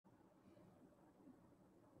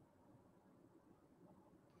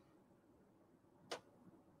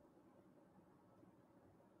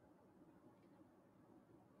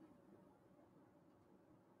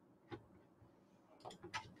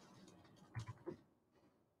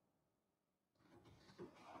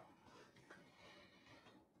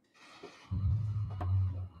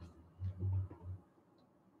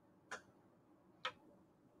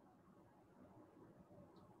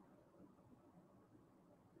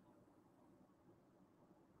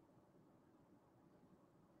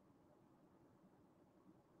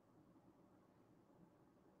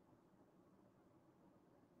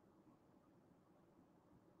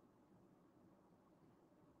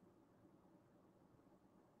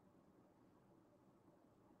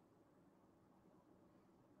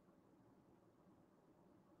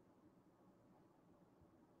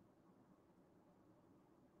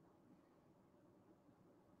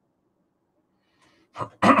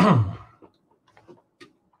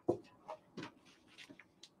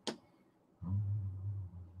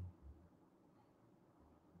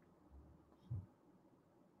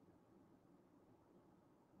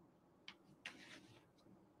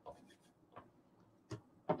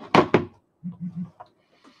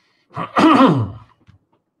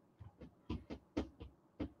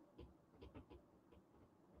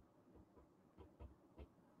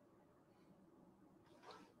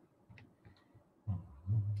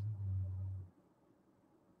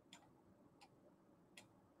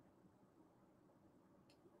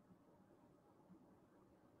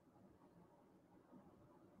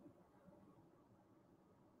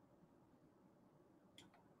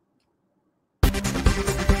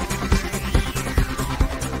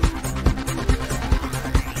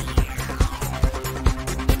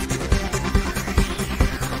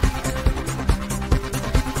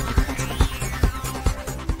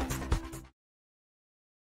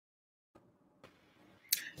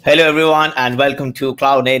Hello, everyone, and welcome to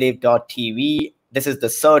cloudnative.tv. This is the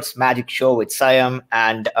Certs Magic Show with Saiyam,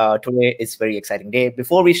 and today is a very exciting day.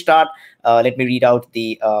 Before we start, let me read out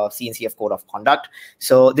the CNCF Code of Conduct.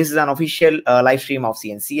 So this is an official live stream of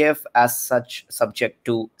CNCF, as such subject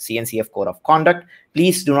to CNCF Code of Conduct.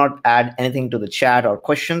 Please do not add anything to the chat or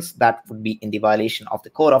questions that would be in the violation of the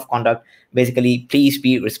Code of Conduct. Basically, please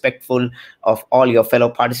be respectful of all your fellow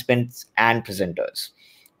participants and presenters.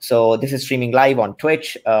 So this is streaming live on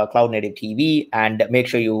Twitch, Cloud Native TV, and make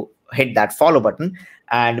sure you hit that follow button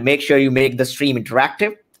and make sure you make the stream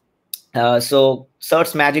interactive. So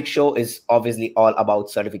Certs Magic Show is obviously all about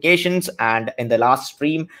certifications, and in the last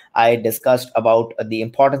stream I discussed about the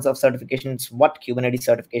importance of certifications, what Kubernetes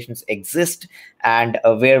certifications exist, and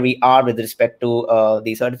where we are with respect to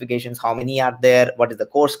the certifications, how many are there, what is the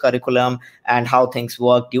course curriculum, and how things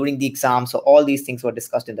work during the exam. So all these things were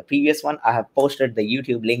discussed in the previous one. I have posted the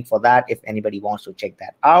YouTube link for that if anybody wants to check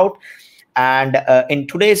that out. And in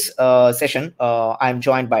today's session, I'm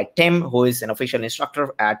joined by Tim, who is an official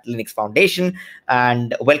instructor at Linux Foundation.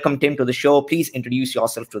 And welcome, Tim, to the show. Please introduce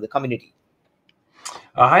yourself to the community.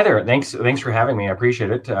 Hi there. Thanks for having me. I appreciate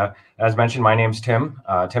it. As mentioned, my name's Tim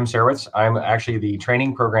Certs. I'm actually the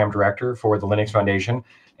training program director for the Linux Foundation.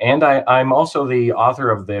 And I'm also the author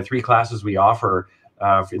of the 3 classes we offer,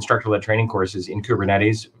 instructor-led training courses in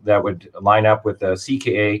Kubernetes that would line up with the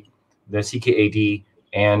CKA, the CKAD,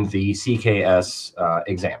 and the CKS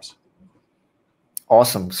exams.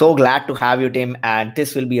 Awesome. So glad to have you, Tim. And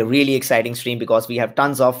this will be a really exciting stream because we have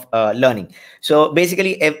tons of learning. So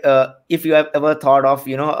basically, if you have ever thought of,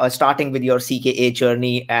 starting with your CKA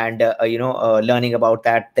journey and, learning about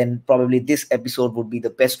that, then probably this episode would be the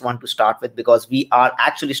best one to start with, because we are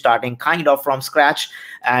actually starting kind of from scratch,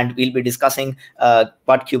 and we'll be discussing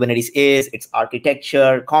what Kubernetes is, its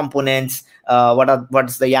architecture, components,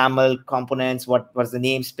 what's the YAML components, what's the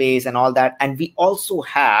namespace and all that. And we also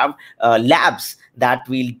have labs that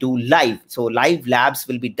we'll do live. So live labs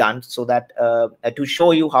will be done so that to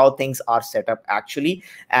show you how things are set up actually.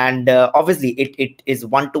 And obviously it is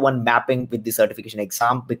one-to-one mapping with the certification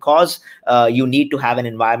exam, because you need to have an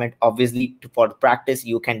environment, obviously, for practice.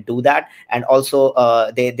 You can do that. And also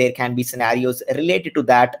there can be scenarios related to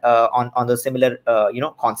that on the similar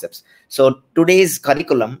concepts. So today's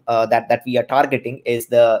curriculum that we are targeting is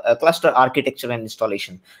the cluster architecture and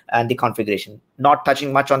installation and the configuration. Not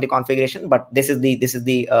touching much on the configuration, but this is the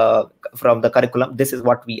from the curriculum. This is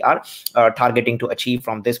what we are targeting to achieve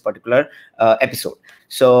from this particular episode.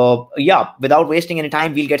 So yeah, without wasting any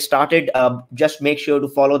time, we'll get started. Just make sure to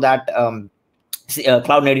follow that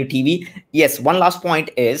Cloud Native TV. Yes, one last point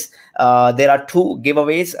is there are 2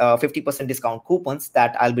 giveaways, 50% discount coupons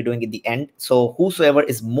that I'll be doing in the end. So whosoever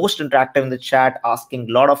is most interactive in the chat, asking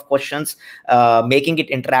a lot of questions, making it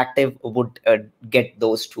interactive, would get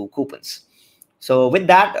those 2 coupons. So with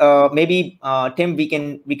that, maybe Tim, we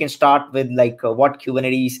can start with what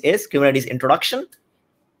Kubernetes is, Kubernetes introduction.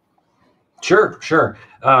 Sure.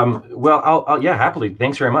 Well, yeah, happily.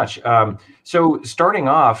 Thanks very much. So starting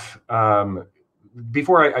off,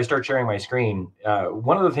 before I start sharing my screen,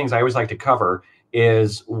 one of the things I always like to cover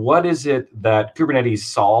is what is it that Kubernetes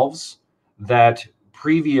solves that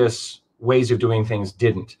previous ways of doing things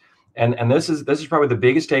didn't. And this is probably the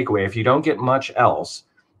biggest takeaway. If you don't get much else,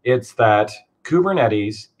 it's that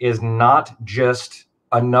Kubernetes is not just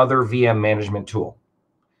another VM management tool.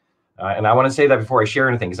 And I want to say that before I share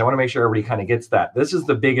anything, because I want to make sure everybody kind of gets that. This is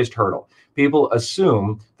the biggest hurdle. People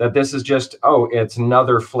assume that this is just, oh, it's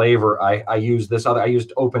another flavor. I used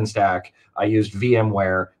OpenStack. I used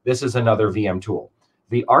VMware. This is another VM tool.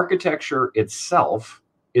 The architecture itself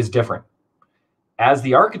is different. As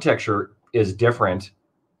the architecture is different,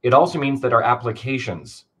 it also means that our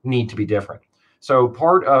applications need to be different. So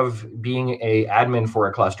part of being a admin for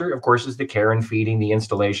a cluster, of course, is the care and feeding, the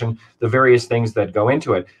installation, the various things that go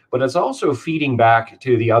into it. But it's also feeding back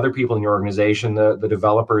to the other people in your organization, the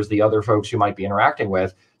developers, the other folks you might be interacting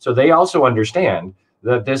with. So they also understand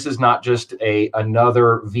that this is not just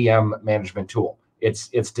another VM management tool. It's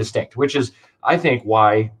distinct, which is, I think,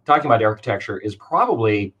 why talking about architecture is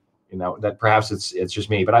probably, that perhaps it's just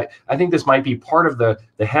me, but I think this might be part of the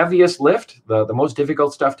heaviest lift, the most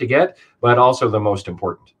difficult stuff to get, but also the most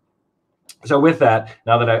important. So with that,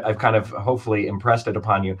 now that I've kind of hopefully impressed it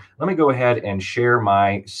upon you, let me go ahead and share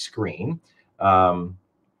my screen, and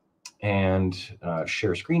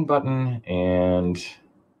share screen button and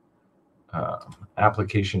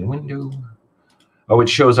application window. Oh, it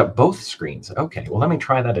shows up both screens. Okay, well, let me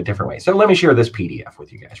try that a different way. So let me share this PDF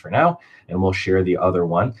with you guys for now, and we'll share the other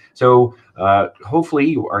one. So hopefully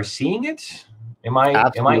you are seeing it. Am I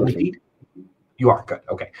in the feed? You are, good.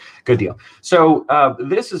 Okay, good deal. So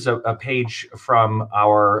this is a page from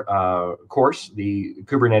our course, the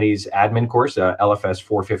Kubernetes admin course, LFS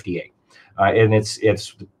 458. And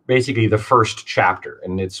it's basically the first chapter,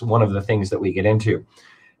 and it's one of the things that we get into.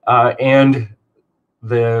 And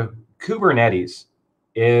the Kubernetes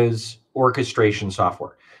is orchestration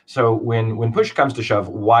software. So when push comes to shove,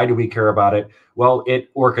 why do we care about it? Well,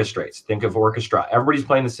 it orchestrates. Think of orchestra. Everybody's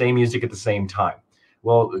playing the same music at the same time.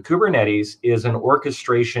 Well, Kubernetes is an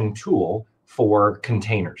orchestration tool for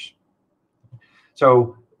containers.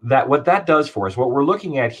 So what that does for us, what we're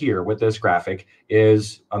looking at here with this graphic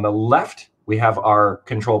is on the left, we have our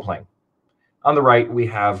control plane. On the right, we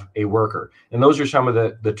have a worker. And those are some of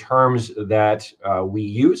the terms that we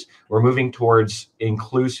use. We're moving towards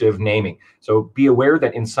inclusive naming. So be aware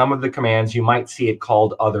that in some of the commands, you might see it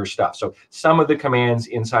called other stuff. So some of the commands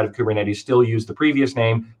inside of Kubernetes still use the previous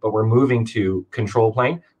name, but we're moving to control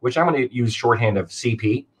plane, which I'm going to use shorthand of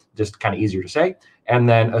CP, just kind of easier to say. And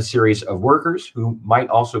then a series of workers who might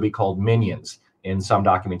also be called minions in some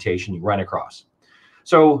documentation you run across.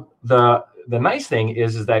 So the nice thing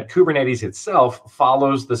is that Kubernetes itself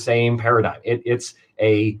follows the same paradigm. It's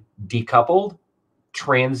a decoupled,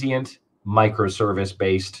 transient,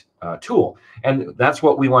 microservice-based tool. And that's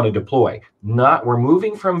what we want to deploy. We're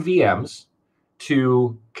moving from VMs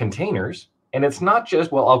to containers. And it's not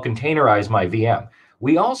just, well, I'll containerize my VM.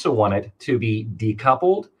 We also want it to be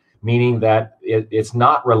decoupled, meaning that it's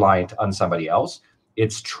not reliant on somebody else.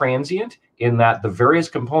 It's transient in that the various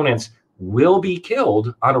components will be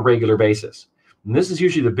killed on a regular basis. And this is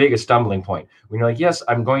usually the biggest stumbling point. When you're like, yes,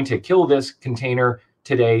 I'm going to kill this container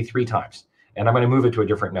today 3 times, and I'm going to move it to a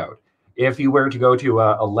different node. If you were to go to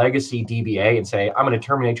a legacy DBA and say, I'm going to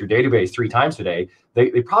terminate your database 3 times today,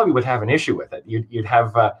 they probably would have an issue with it. You'd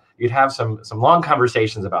have some long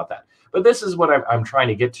conversations about that. But this is what I'm trying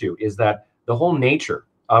to get to, is that the whole nature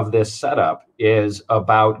of this setup is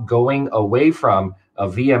about going away from a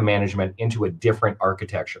VM management into a different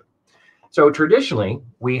architecture. So traditionally,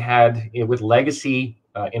 we had, with legacy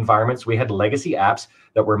environments, we had legacy apps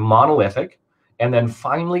that were monolithic and then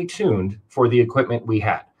finely tuned for the equipment we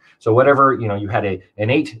had. So whatever, you had an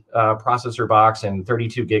 8 processor box and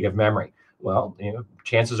 32 gig of memory. Well,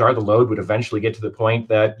 chances are the load would eventually get to the point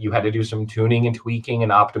that you had to do some tuning and tweaking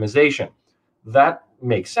and optimization. That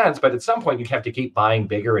makes sense, but at some point you'd have to keep buying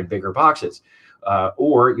bigger and bigger boxes,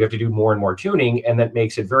 or you have to do more and more tuning, and that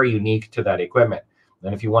makes it very unique to that equipment.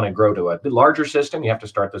 And if you want to grow to a larger system, you have to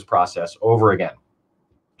start this process over again.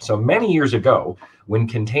 So many years ago, when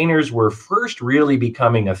containers were first really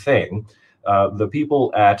becoming a thing, the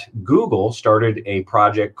people at Google started a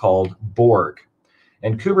project called Borg.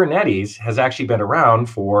 And Kubernetes has actually been around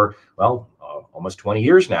for, well, almost 20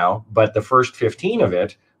 years now, but the first 15 of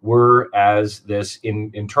it were as this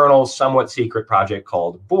internal, somewhat secret project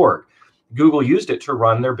called Borg. Google used it to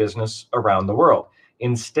run their business around the world.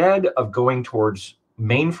 Instead of going towards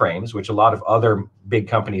mainframes, which a lot of other big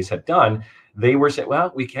companies had done, they were saying,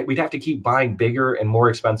 well, we'd have to keep buying bigger and more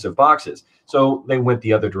expensive boxes. So they went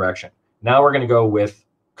the other direction. Now we're going to go with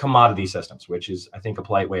commodity systems, which is, I think, a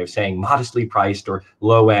polite way of saying modestly priced or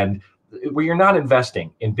low end, where you're not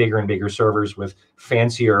investing in bigger and bigger servers with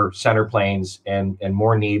fancier center planes and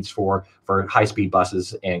more needs for high-speed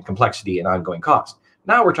buses and complexity and ongoing cost.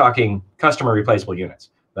 Now we're talking customer replaceable units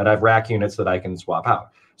that have rack units that I can swap out.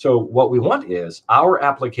 So what we want is our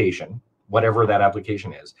application, whatever that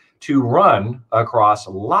application is, to run across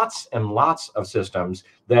lots and lots of systems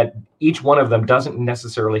that each one of them doesn't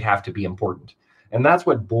necessarily have to be important. And that's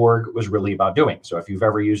what Borg was really about doing. So if you've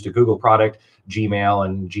ever used a Google product, Gmail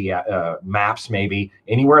and Maps, maybe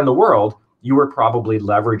anywhere in the world, you were probably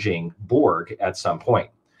leveraging Borg at some point.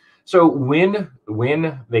 So when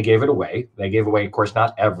they gave away, of course,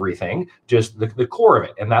 not everything, just the core of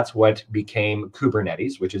it. And that's what became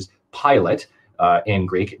Kubernetes, which is pilot in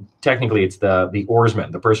Greek. Technically, it's the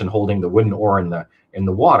oarsman, the person holding the wooden oar in the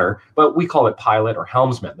water, but we call it pilot or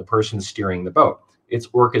helmsman, the person steering the boat. It's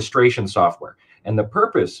orchestration software. And the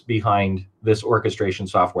purpose behind this orchestration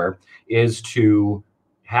software is to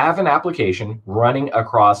have an application running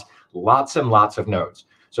across lots and lots of nodes.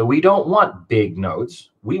 So we don't want big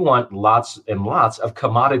nodes. We want lots and lots of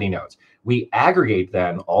commodity nodes. We aggregate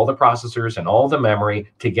then all the processors and all the memory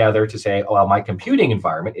together to say, oh, well, my computing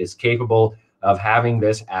environment is capable of having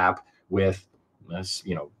this app with,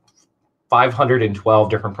 512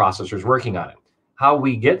 different processors working on it. How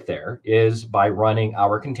we get there is by running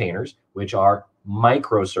our containers, which are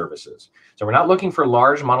microservices. So we're not looking for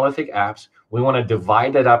large monolithic apps. We want to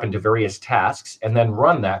divide that up into various tasks and then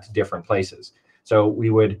run that to different places. So we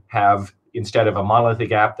would have, instead of a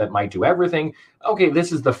monolithic app that might do everything, okay,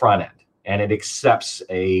 this is the front end, and it accepts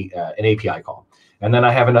an API call. And then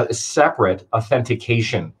I have a separate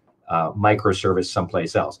authentication microservice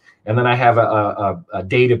someplace else. And then I have a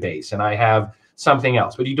database, and I have something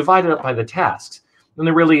else. But you divide it up by the tasks. And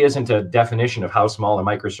there really isn't a definition of how small a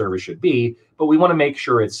microservice should be, but we want to make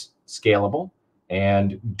sure it's scalable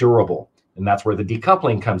and durable. And that's where the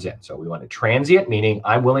decoupling comes in. So we want a transient, meaning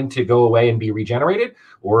I'm willing to go away and be regenerated,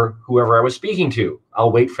 or whoever I was speaking to,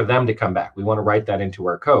 I'll wait for them to come back. We want to write that into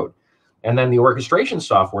our code. And then the orchestration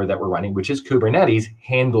software that we're running, which is Kubernetes,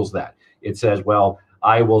 handles that. It says, well,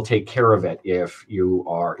 I will take care of it. If you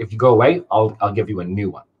go away, I'll give you a new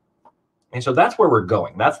one. And so that's where we're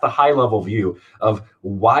going. That's the high level view of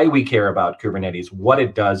why we care about Kubernetes, what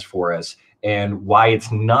it does for us, and why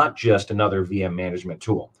it's not just another VM management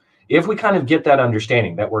tool. If we kind of get that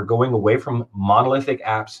understanding that we're going away from monolithic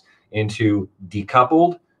apps into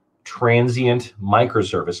decoupled, transient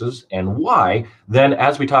microservices and why, then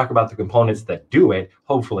as we talk about the components that do it,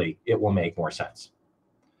 hopefully it will make more sense.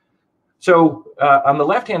 So on the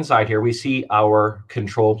left-hand side here, we see our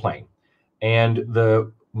control plane. And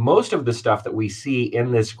most of the stuff that we see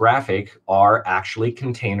in this graphic are actually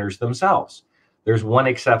containers themselves. There's one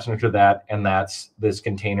exception to that, and that's this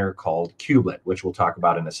container called kubelet, which we'll talk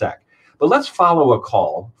about in a sec. But let's follow a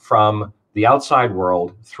call from the outside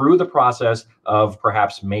world through the process of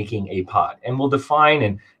perhaps making a pod. And we'll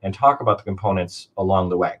define and talk about the components along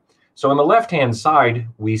the way. So on the left-hand side,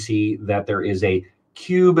 we see that there is a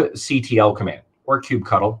kubectl command, or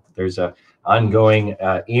kubectl. There's a ongoing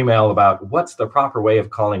email about what's the proper way of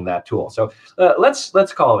calling that tool. So let's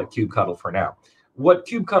call it kubectl for now. What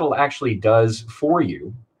kubectl actually does for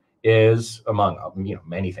you is, among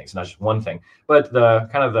many things, not just one thing, but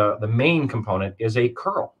the main component is a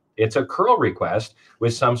curl. It's a curl request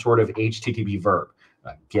with some sort of HTTP verb,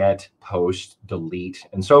 get, post, delete,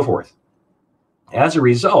 and so forth. As a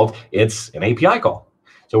result, it's an API call.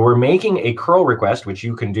 So we're making a curl request, which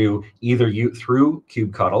you can do either through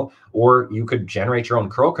kubectl, or you could generate your own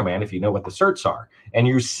curl command if you know what the certs are, and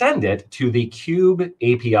you send it to the kube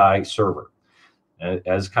API server.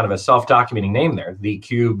 As kind of a self-documenting name there, the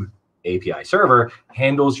kube API server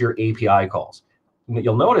handles your API calls.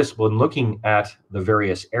 You'll notice when looking at the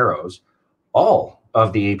various arrows, all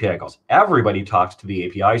of the API calls, everybody talks to the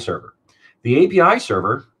API server. The API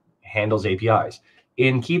server handles APIs.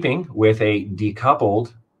 In keeping with a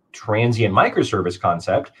decoupled transient microservice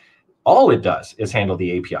concept, all it does is handle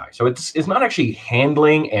the API. So it's not actually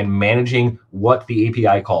handling and managing what the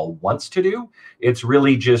API call wants to do. It's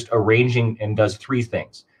really just arranging and does three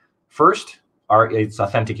things. First, it's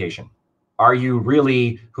authentication. Are you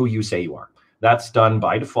really who you say you are? That's done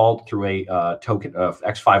by default through a token of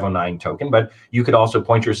X509 token, but you could also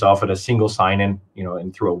point yourself at a single sign-in,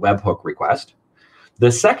 and through a webhook request.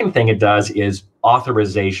 The second thing it does is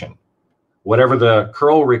authorization. Whatever the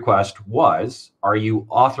curl request was, are you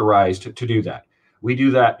authorized to do that? We do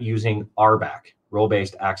that using RBAC,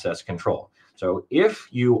 role-based access control. So if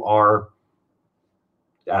you are,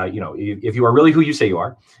 if you are really who you say you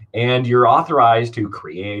are, and you're authorized to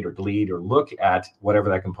create or delete or look at whatever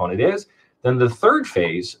that component is, then the third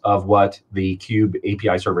phase of what the kube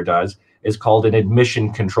API server does is called an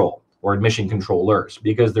admission control or admission controllers,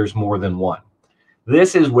 because there's more than one.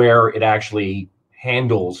 This is where it actually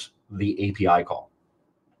handles the API call.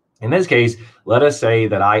 In this case, let us say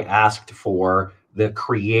that I asked for the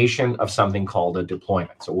creation of something called a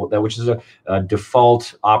deployment, so which is a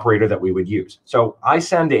default operator that we would use. So I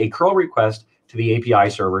send a curl request to the API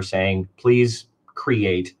server saying, please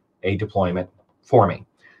create a deployment for me.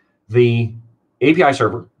 The API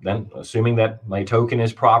server, then assuming that my token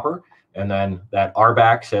is proper, and then that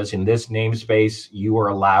RBAC says in this namespace, you are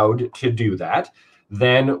allowed to do that,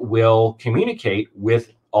 then will communicate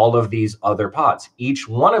with all of these other pods. Each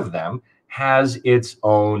one of them has its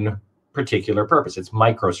own particular purpose. It's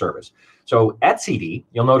microservice. So etcd,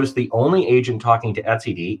 you'll notice the only agent talking to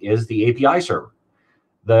etcd is the API server.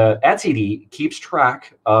 The etcd keeps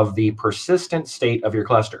track of the persistent state of your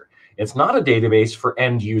cluster. It's not a database for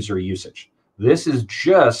end user usage. This is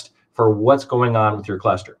just for what's going on with your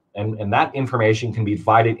cluster. And that information can be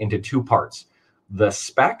divided into two parts: the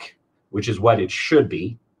spec, which is what it should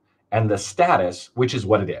be, and the status, which is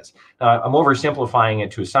what it is. Now, I'm oversimplifying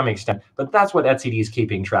it to some extent, but that's what etcd is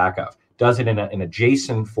keeping track of. Does it in a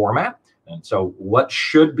JSON format. And so what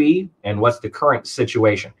should be and what's the current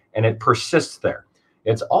situation, and it persists there.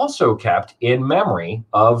 It's also kept in memory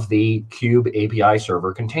of the Kube API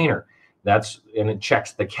server container. And it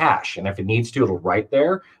checks the cache, and if it needs to, it'll write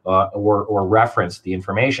there or reference the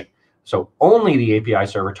information. So only the API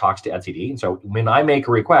server talks to etcd. And so when I make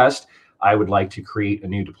a request, I would like to create a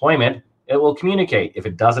new deployment, it will communicate. If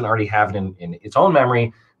it doesn't already have it in its own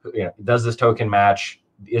memory, does this token match?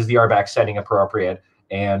 Is the RBAC setting appropriate?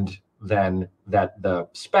 And then that the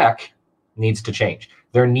spec needs to change.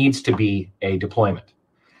 There needs to be a deployment.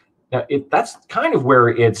 Now, that's kind of where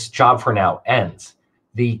its job for now ends.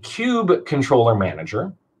 The Kube controller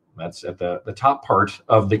manager, that's at the top part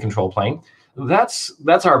of the control plane, that's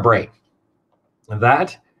our brain.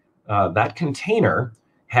 That container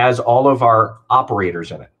has all of our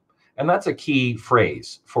operators in it. And that's a key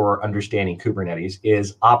phrase for understanding Kubernetes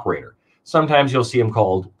is operator. Sometimes you'll see them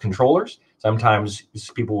called controllers. Sometimes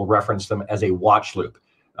people will reference them as a watch loop.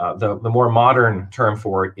 The more modern term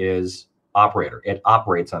for it is operator. It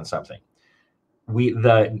operates on something.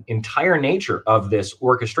 The entire nature of this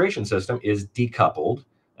orchestration system is decoupled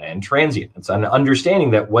and transient. It's an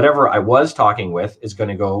understanding that whatever I was talking with is going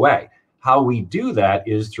to go away. How we do that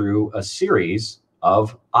is through a series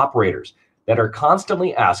of operators that are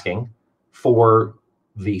constantly asking for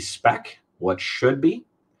the spec, what should be,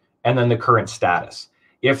 and then the current status.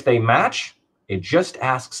 If they match, it just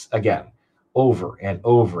asks again, over and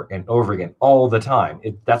over and over again, all the time.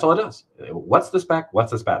 That's all it does. What's the spec?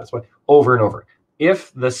 What's the status? Over and over.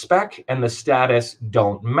 If the spec and the status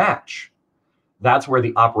don't match, that's where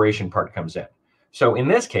the operation part comes in. So in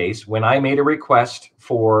this case, when I made a request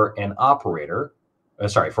for an operator,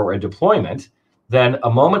 for a deployment, then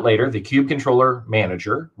a moment later, the Kube controller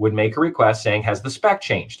manager would make a request saying, has the spec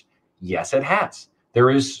changed? Yes, it has. There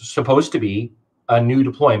is supposed to be a new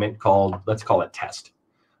deployment called, let's call it test.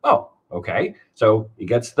 Oh, okay. So it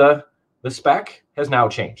gets the spec has now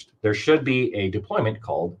changed. There should be a deployment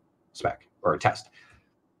called spec or a test.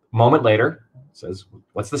 Moment later, it says,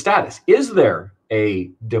 what's the status? Is there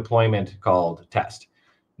a deployment called test?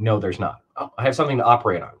 No, there's not. Oh, I have something to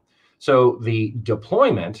operate on. So the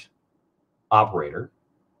deployment operator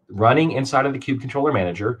running inside of the Kube controller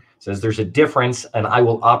manager says there's a difference and I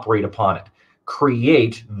will operate upon it.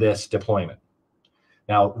 Create this deployment.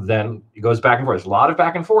 Now, then it goes back and forth. There's a lot of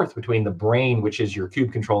back and forth between the brain, which is your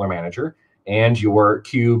Kube controller manager, and your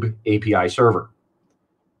Kube API server.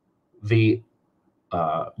 The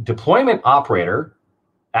deployment operator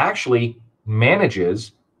actually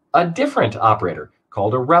manages a different operator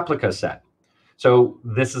called a replica set. So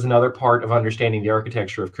this is another part of understanding the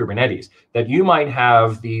architecture of Kubernetes, that you might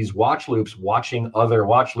have these watch loops watching other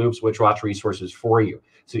watch loops, which watch resources for you.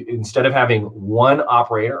 So instead of having one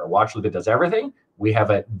operator or watch loop that does everything, we have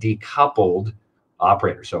a decoupled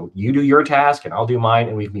operator. So you do your task and I'll do mine,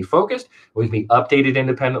 and we can be focused, we can be updated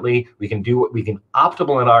independently, we can do what we can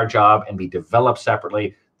optimal in our job and be developed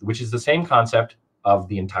separately, which is the same concept of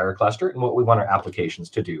the entire cluster and what we want our applications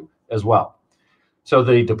to do as well. So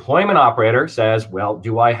the deployment operator says, well,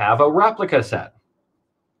 do I have a replica set?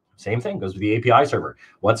 Same thing goes with the API server.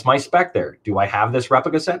 What's my spec there? Do I have this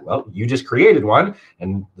replica set? Well, you just created one,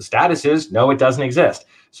 and the status is, no, it doesn't exist.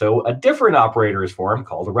 So a different operator is formed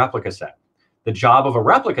called a replica set. The job of a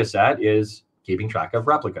replica set is keeping track of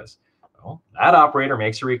replicas. Well, that operator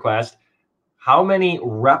makes a request. How many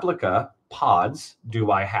replica pods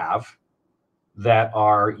do I have that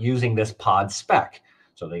are using this pod spec?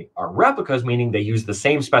 So they are replicas, meaning they use the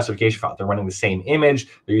same specification file. They're running the same image.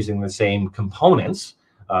 They're using the same components.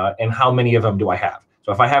 And how many of them do I have?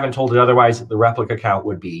 So if I haven't told it otherwise, the replica count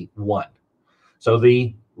would be 1. So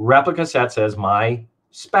the replica set says my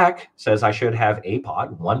spec says I should have a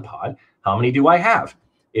pod, 1 pod. How many do I have?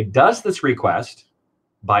 It does this request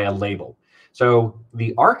by a label. So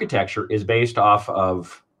the architecture is based off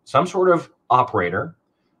of some sort of operator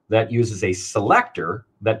that uses a selector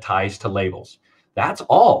that ties to labels. That's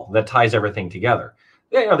all that ties everything together.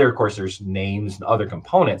 Of course, there's names and other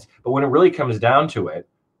components, but when it really comes down to it,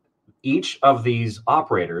 each of these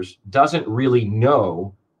operators doesn't really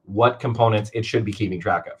know what components it should be keeping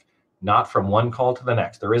track of. Not from one call to the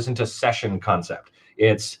next. There isn't a session concept.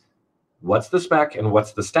 It's what's the spec and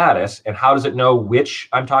what's the status, and how does it know which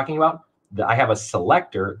I'm talking about? I have a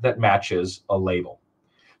selector that matches a label.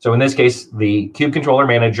 So in this case, the Cube Controller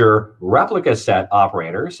Manager replica set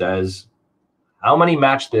operator says, how many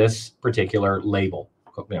match this particular label?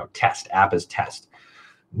 Test, app is test.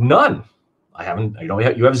 None.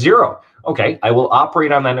 You have 0. Okay, I will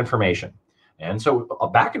operate on that information. And so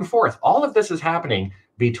back and forth, all of this is happening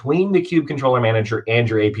between the Cube Controller Manager and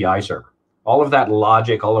your API server. All of that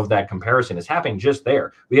logic, all of that comparison is happening just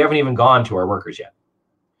there. We haven't even gone to our workers yet.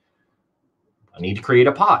 I need to create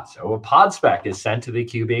a pod. So a pod spec is sent to the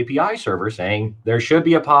Cube API server saying there should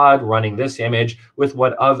be a pod running this image with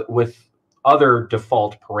other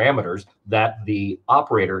default parameters that the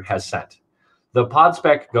operator has sent. The pod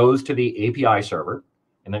spec goes to the API server.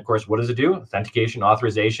 And of course, what does it do? Authentication,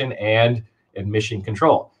 authorization, and admission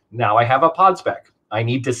control. Now I have a pod spec. I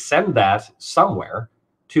need to send that somewhere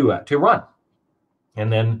to run.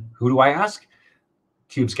 And then who do I ask?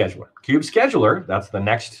 Cube Scheduler. Cube Scheduler, that's the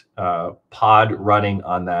next pod running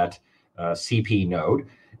on that CP node.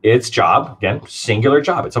 Its job, again, singular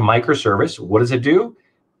job. It's a microservice. What does it do?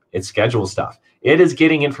 It schedules stuff. It is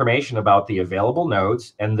getting information about the available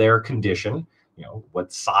nodes and their condition.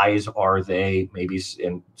 What size are they? Maybe,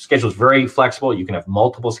 and schedule is very flexible. You can have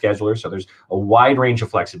multiple schedulers. So there's a wide range of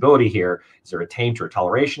flexibility here. Is there a taint or a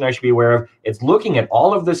toleration I should be aware of? It's looking at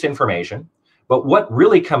all of this information. But what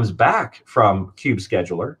really comes back from Cube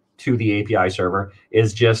Scheduler to the API server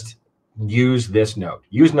is just use this node,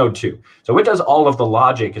 use node 2. So it does all of the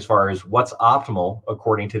logic as far as what's optimal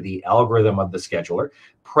according to the algorithm of the scheduler.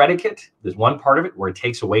 Predicate, there's one part of it where it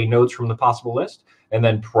takes away nodes from the possible list, and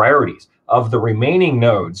then priorities of the remaining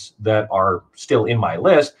nodes that are still in my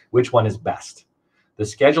list, which one is best. The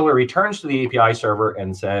scheduler returns to the API server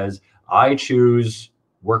and says, I choose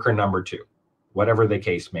worker number 2, whatever the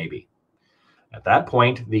case may be. At that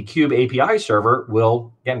point, the Cube API server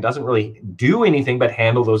will, again, doesn't really do anything but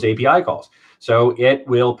handle those API calls. So it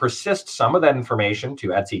will persist some of that information to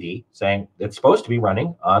etcd, saying it's supposed to be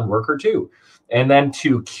running on worker 2. And then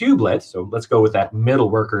to kubelet, so let's go with that middle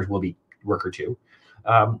worker will be worker 2.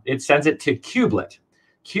 It sends it to kubelet.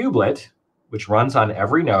 Kubelet, which runs on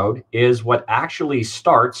every node, is what actually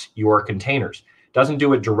starts your containers. Doesn't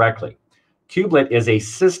do it directly. Kubelet is a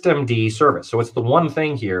systemd service. So it's the one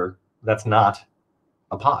thing here that's not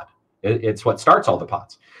a pod. It's what starts all the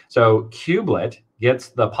pods. So kubelet gets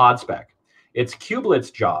the pod spec. It's kubelet's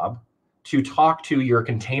job to talk to your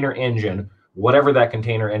container engine, whatever that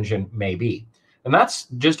container engine may be. And that's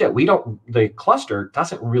just it. The cluster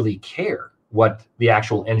doesn't really care what the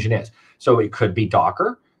actual engine is. So it could be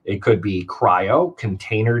Docker, it could be Cryo,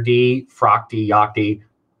 Containerd, Frocd, Yocd,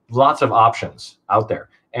 lots of options out there.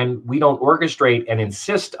 And we don't orchestrate and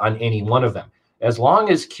insist on any one of them. As long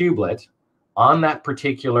as kubelet on that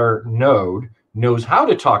particular node knows how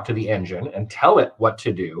to talk to the engine and tell it what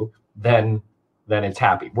to do, then it's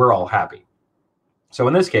happy. We're all happy. So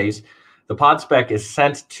in this case, the pod spec is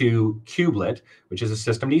sent to kubelet, which is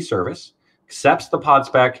a systemd service, accepts the pod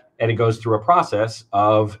spec, and it goes through a process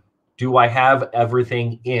of, do I have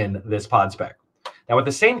everything in this pod spec? Now, at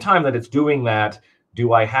the same time that it's doing that,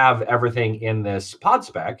 do I have everything in this pod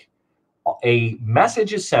spec? A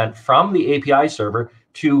message is sent from the API server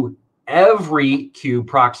to every Cube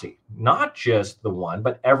proxy, not just the one,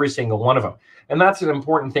 but every single one of them. And that's an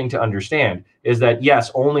important thing to understand, is that,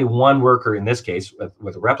 yes, only one worker, in this case,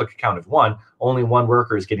 with a replica count of 1, only one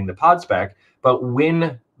worker is getting the pod spec. But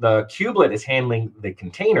when the kubelet is handling the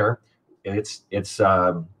container, it's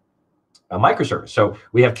a microservice. So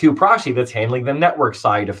we have Cube proxy that's handling the network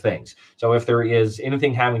side of things. So if there is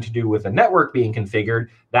anything having to do with a network being configured,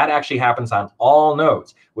 that actually happens on all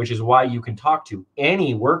nodes, which is why you can talk to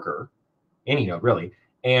any worker, any node really,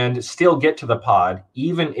 and still get to the pod,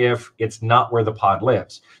 even if it's not where the pod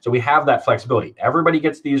lives. So we have that flexibility. Everybody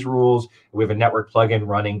gets these rules. We have a network plugin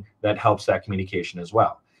running that helps that communication as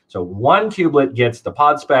well. So one kubelet gets the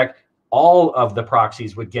pod spec. All of the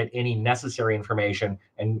proxies would get any necessary information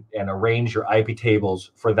and arrange your IP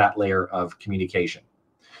tables for that layer of communication.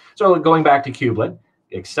 So going back to kubelet,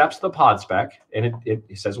 it accepts the pod spec, and it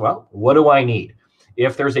says, well, what do I need?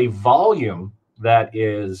 If there's a volume that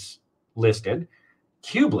is listed,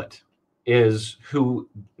 kubelet is who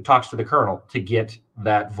talks to the kernel to get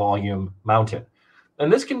that volume mounted.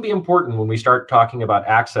 And this can be important when we start talking about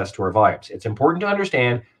access to our volumes. It's important to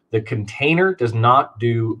understand the container does not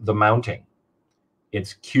do the mounting.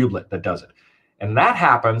 It's kubelet that does it. And that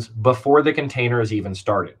happens before the container is even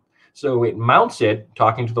started. So it mounts it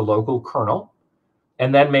talking to the local kernel,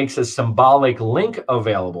 and then makes a symbolic link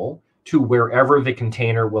available to wherever the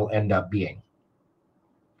container will end up being.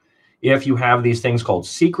 If you have these things called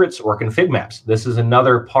secrets or config maps, this is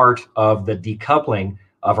another part of the decoupling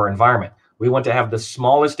of our environment. We want to have the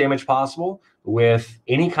smallest image possible with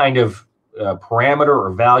any kind of parameter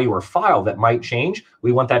or value or file that might change.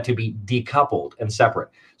 We want that to be decoupled and separate.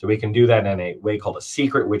 So we can do that in a way called a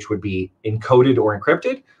secret, which would be encoded or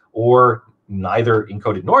encrypted, or neither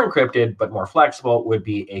encoded nor encrypted, but more flexible would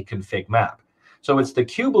be a config map. So it's the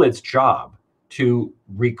kubelet's job to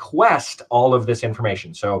request all of this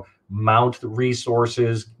information. So mount the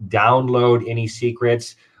resources, download any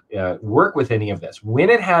secrets, work with any of this. When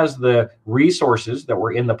it has the resources that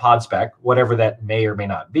were in the pod spec, whatever that may or may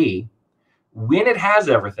not be, when it has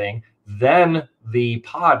everything, then the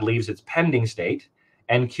pod leaves its pending state,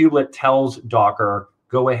 and kubelet tells Docker,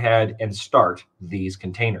 go ahead and start these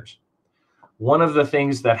containers. One of the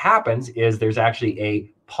things that happens is there's actually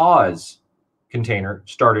a pause container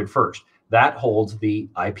started first. That holds the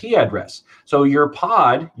IP address. So your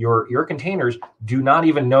pod, your containers do not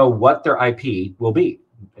even know what their IP will be.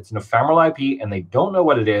 It's an ephemeral IP, and they don't know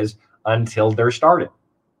what it is until they're started.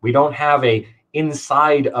 We don't have a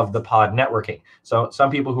inside of the pod networking. So some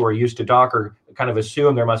people who are used to Docker kind of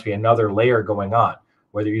assume there must be another layer going on.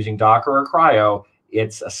 Whether you're using Docker or Cryo,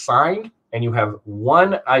 it's assigned, and you have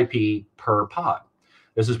one IP per pod.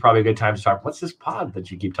 This is probably a good time to talk. What's this pod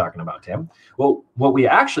that you keep talking about, Tim? Well, what we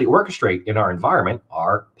actually orchestrate in our environment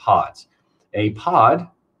are pods. A pod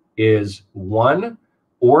is one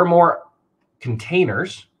or more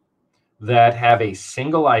containers that have a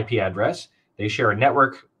single IP address. They share a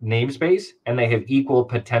network namespace, and they have equal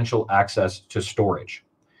potential access to storage.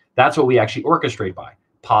 That's what we actually orchestrate by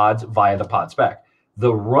pods via the pod spec.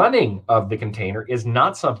 The running of the container is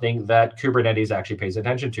not something that Kubernetes actually pays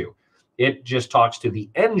attention to. It just talks to the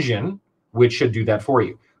engine, which should do that for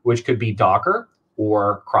you, which could be Docker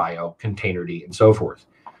or Cryo, Containerd, and so forth.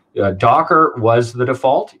 Docker was the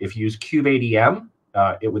default. If you use kubeadm,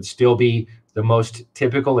 it would still be the most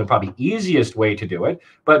typical and probably easiest way to do it.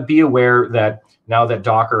 But be aware that now that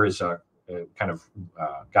Docker is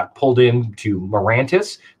got pulled into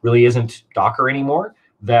Mirantis, really isn't Docker anymore,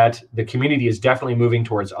 that the community is definitely moving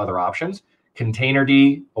towards other options.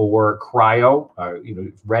 Containerd or Cryo,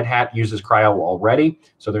 Red Hat uses Cryo already,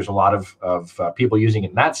 so there's a lot of people using it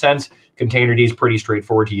in that sense. Containerd is pretty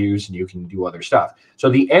straightforward to use, and you can do other stuff. So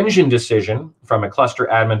the engine decision from a cluster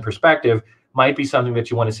admin perspective might be something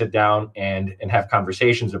that you want to sit down and have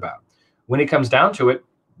conversations about. When it comes down to it,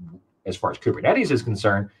 as far as Kubernetes is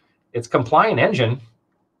concerned, its compliant engine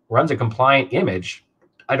runs a compliant image.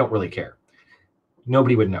 I don't really care.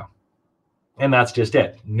 Nobody would know. And that's just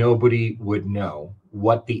it. Nobody would know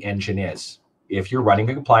what the engine is if you're running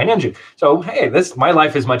a compliant engine. So, hey, my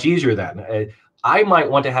life is much easier then. I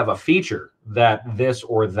might want to have a feature that this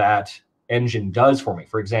or that engine does for me.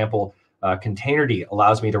 For example, Containerd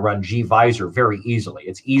allows me to run gvisor very easily.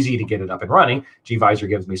 It's easy to get it up and running. Gvisor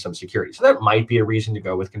gives me some security. So that might be a reason to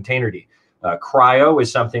go with Containerd. Cryo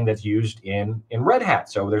is something that's used in Red Hat.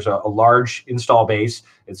 So there's a large install base.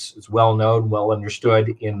 It's well known, well understood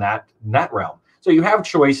in that realm. So you have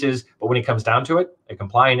choices, but when it comes down to it, a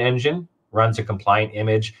compliant engine runs a compliant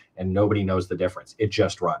image, and nobody knows the difference. It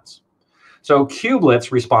just runs. So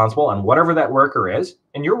kubelet's responsible on whatever that worker is.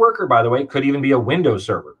 And your worker, by the way, could even be a Windows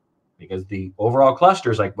server, because the overall cluster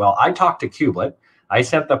is like, well, I talked to kubelet. I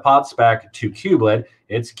sent the pod spec to kubelet.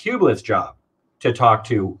 It's kubelet's job to talk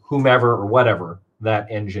to whomever or whatever that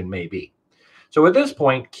engine may be. So at this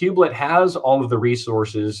point, kubelet has all of the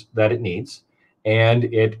resources that it needs, and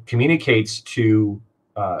it communicates to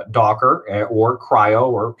Docker or Cryo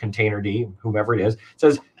or Containerd, whomever it is. It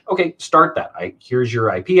says, okay, start that. Here's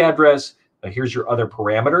your IP address. Here's your other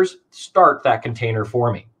parameters. Start that container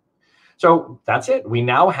for me. So that's it. We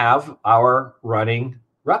now have our running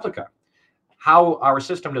replica. How our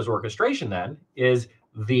system does orchestration then is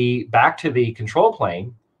back to the control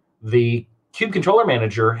plane. The Kube Controller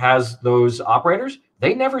Manager has those operators.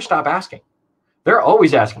 They never stop asking. They're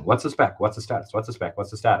always asking, what's the spec? What's the status? What's the spec? What's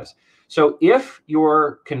the status? So if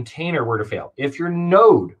your container were to fail, if your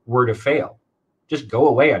node were to fail, just go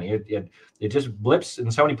away on you. It just blips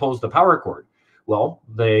and somebody pulls the power cord. Well,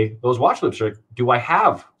 those watch loops are like, do I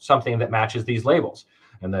have something that matches these labels?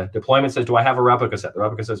 And the deployment says, do I have a replica set? The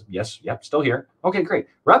replica says, yes, yep, still here. Okay, great.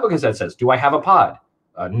 Replica set says, do I have a pod?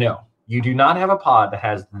 No, you do not have a pod that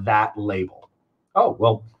has that label. Oh,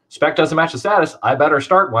 well, spec doesn't match the status. I better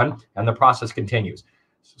start one, and the process continues.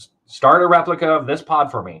 start a replica of this pod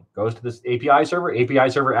for me. Goes to this API server. API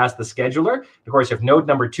server asks the scheduler. Of course, if node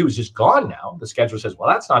number 2 is just gone now, the scheduler says, well,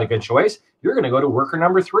 that's not a good choice. You're going to go to worker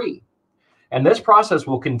number 3. And this process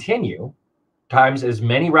will continue times as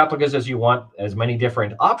many replicas as you want, as many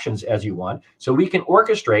different options as you want. So we can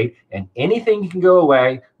orchestrate, and anything can go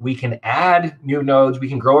away. We can add new nodes. We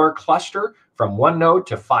can grow our cluster from 1 node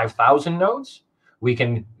to 5,000 nodes. We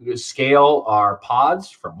can scale our pods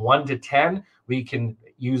from 1 to 10. We can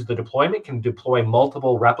use the deployment, can deploy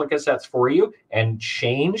multiple replica sets for you and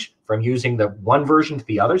change from using the one version to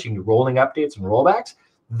the other. So you can do rolling updates and rollbacks.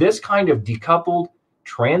 This kind of decoupled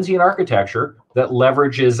transient architecture that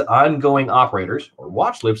leverages ongoing operators or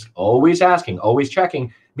watch loops, always asking, always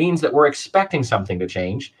checking, means that we're expecting something to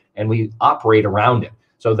change and we operate around it.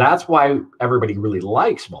 So that's why everybody really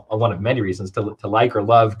likes, well, one of many reasons to like or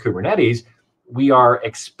love Kubernetes. We are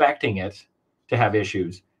expecting it to have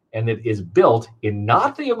issues, and it is built in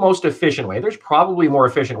not the most efficient way. There's probably more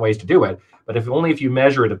efficient ways to do it, but only if you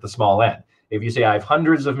measure it at the small end. If you say I have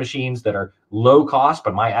hundreds of machines that are low cost,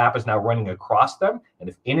 but my app is now running across them, and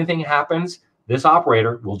if anything happens, this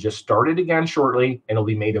operator will just start it again shortly, and it'll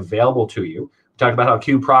be made available to you. We talked about how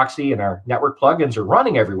kubeproxy and our network plugins are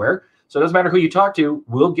running everywhere. So it doesn't matter who you talk to,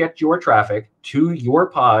 we'll get your traffic to your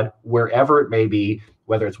pod wherever it may be,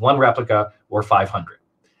 whether it's 1 replica or 500.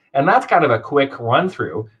 And that's kind of a quick run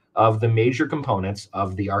through of the major components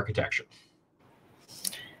of the architecture.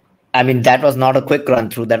 I mean, that was not a quick run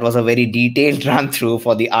through. That was a very detailed run through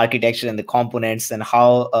for the architecture and the components and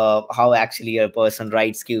how actually a person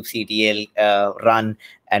writes kubectl, run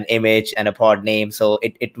an image and a pod name. So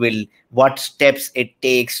it will, what steps it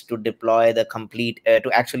takes to deploy the complete, to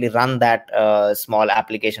actually run that small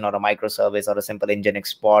application or a microservice or a simple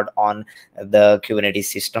Nginx pod on the Kubernetes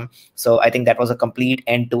system. So I think that was a complete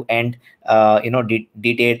end-to-end,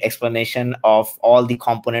 detailed explanation of all the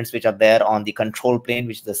components which are there on the control plane,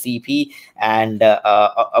 which is the CP, and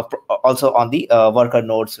also on the worker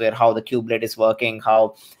nodes, where how the kubelet is working,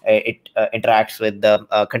 how it interacts with the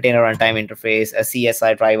container runtime interface,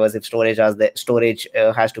 CSI drivers, if storage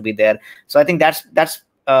has to be there. So I think that's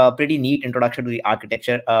a pretty neat introduction to the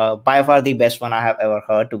architecture. By far the best one I have ever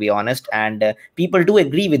heard, to be honest. And people do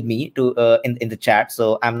agree with me in the chat,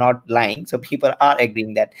 so I'm not lying. So people are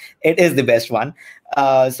agreeing that it is the best one.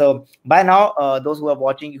 So by now, those who are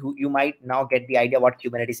watching, you might now get the idea what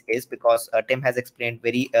Kubernetes is, because Tim has explained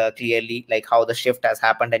very clearly like how the shift has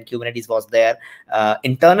happened, and Kubernetes was there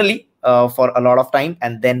internally for a lot of time,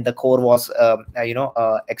 and then the core was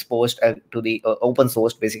exposed to the open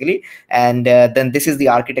source basically, and then this is the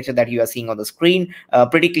architecture that you are seeing on the screen.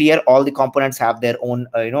 Pretty clear, all the components have their own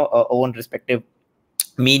own respective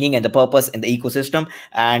meaning and the purpose in the ecosystem,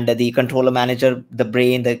 and the controller manager, the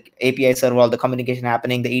brain, the API server, all the communication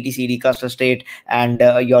happening, the etcd cluster state, and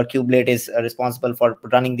your kubelet is responsible for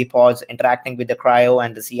running the pods, interacting with the cryo,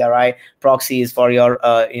 and the CRI proxy is for your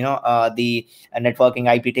the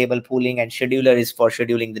networking IP table pooling, and scheduler is for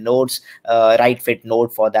scheduling the nodes, right fit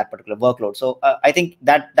node for that particular workload. So I think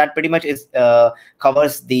that pretty much is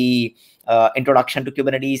covers the introduction to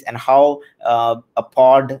Kubernetes and how a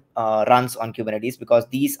pod runs on Kubernetes, because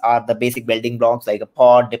these are the basic building blocks like a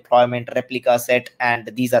pod, deployment, replica set, and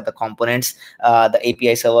these are the components, the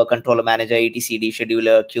API server, controller manager, etcd,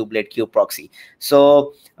 scheduler, kubelet, kubeproxy.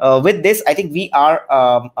 So with this, I think we are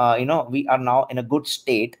now in a good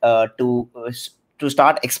state to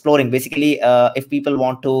start exploring. Basically, if people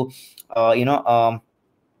want to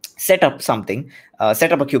set up something,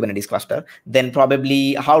 set up a Kubernetes cluster, then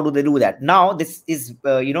probably how do they do that? Now, this is,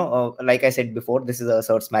 like I said before, this is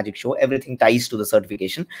a Certs magic show. Everything ties to the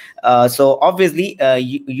certification. So obviously,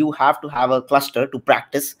 you have to have a cluster to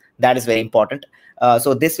practice. That is very important.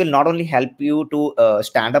 So this will not only help you to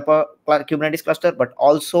stand up a Kubernetes cluster, but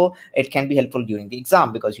also it can be helpful during the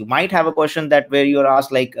exam, because you might have a question that where you're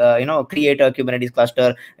asked like, create a Kubernetes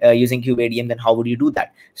cluster using kubeadm, then how would you do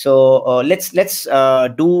that? So let's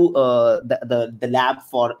do the lab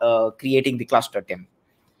for creating the cluster, Tim.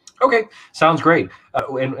 Okay, sounds great.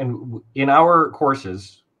 And in our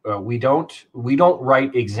courses, we don't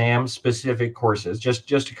write exam specific courses, just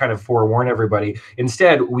to kind of forewarn everybody.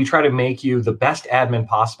 Instead, we try to make you the best admin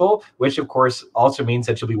possible, which of course also means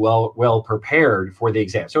that you'll be well prepared for the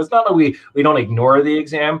exam. So it's not that we don't ignore the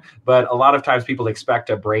exam, but a lot of times people expect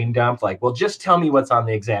a brain dump, like, well, just tell me what's on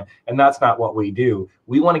the exam. And that's not what we do.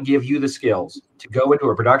 We want to give you the skills to go into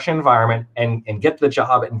a production environment and get the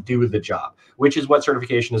job and do the job, which is what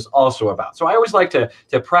certification is also about. So I always like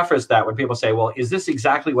to preface that when people say, well, is this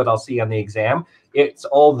exactly what I'll see on the exam? It's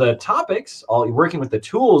all the topics, all working with the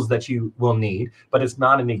tools that you will need, but it's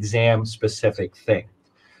not an exam specific thing.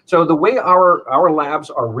 So the way our labs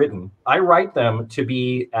are written, I write them to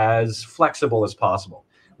be as flexible as possible.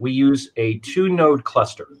 We use a 2-node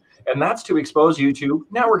cluster, and that's to expose you to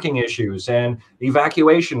networking issues and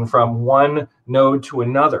evacuation from one node to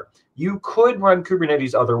another. You could run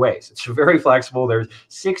Kubernetes other ways. It's very flexible. There's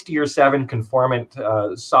 60 or 7 conformant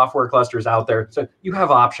software clusters out there, so you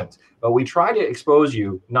have options. But we try to expose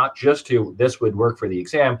you not just to this would work for the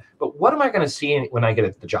exam, but what am I going to see when I get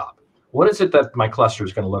at the job? What is it that my cluster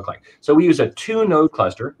is going to look like? So we use a 2-node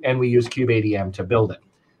cluster, and we use kubeadm to build it.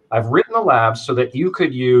 I've written the labs so that you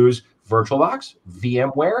could use VirtualBox,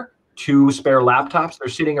 VMware, 2 spare laptops that are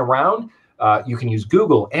sitting around. You can use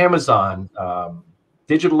Google, Amazon,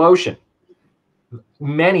 DigitalOcean,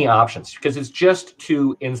 many options, because it's just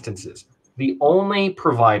 2 instances. The only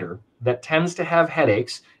provider that tends to have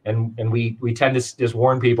headaches, and we tend to just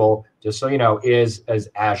warn people, just so you know, is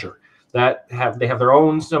Azure. They have their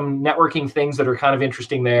own some networking things that are kind of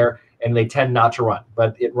interesting there, and they tend not to run,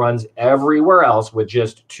 but it runs everywhere else with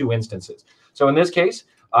just 2 instances. So in this case,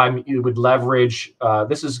 you would leverage,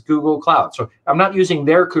 this is Google Cloud. So I'm not using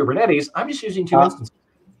their Kubernetes, I'm just using 2 instances.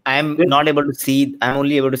 I'm not able to see, I'm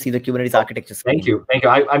only able to see the Kubernetes architecture screen. Thank you.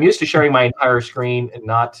 I'm used to sharing my entire screen and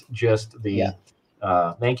not just the,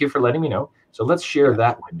 thank you for letting me know. So let's share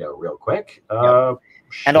that window real quick.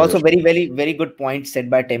 And also very good point said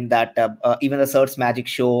by Tim that even the Certs Magic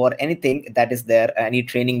Show or anything that is there, any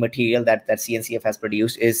training material that CNCF has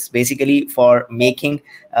produced is basically for making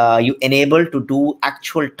you enable to do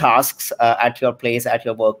actual tasks at your place, at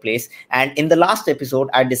your workplace. And in the last episode,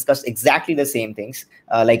 I discussed exactly the same things,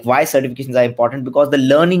 like why certifications are important, because the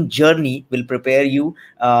learning journey will prepare you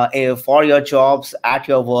for your jobs, at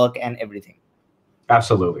your work, and everything.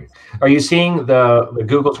 Absolutely. Are you seeing the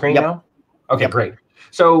Google screen now? Okay, great.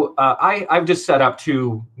 So I've just set up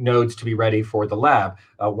 2 nodes to be ready for the lab.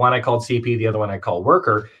 One I called CP, the other one I call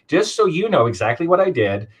worker. Just so you know exactly what I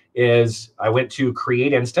did is I went to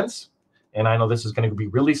create instance. And I know this is going to be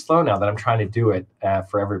really slow now that I'm trying to do it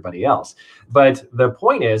for everybody else. But the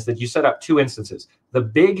point is that you set up 2 instances. The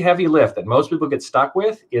big heavy lift that most people get stuck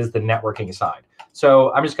with is the networking side.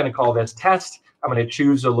 So I'm just going to call this test. I'm going to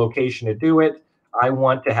choose a location to do it. I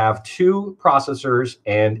want to have 2 processors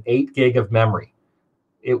and 8 gig of memory.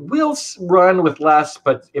 It will run with less,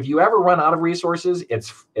 but if you ever run out of resources,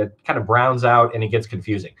 it kind of browns out and it gets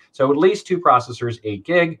confusing. So at least 2 processors, 8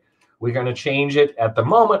 gig. We're going to change it. At the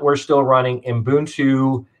moment, we're still running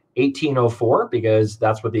Ubuntu 18.04 because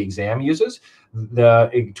that's what the exam uses.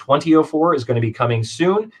 The 20.04 is going to be coming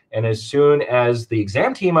soon. And as soon as the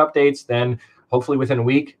exam team updates, then hopefully within a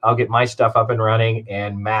week, I'll get my stuff up and running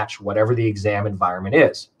and match whatever the exam environment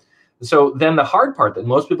is. So then the hard part that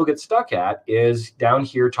most people get stuck at is down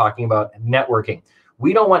here talking about networking.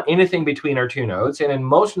 We don't want anything between our 2 nodes. And in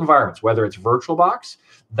most environments, whether it's VirtualBox,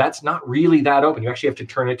 that's not really that open. You actually have to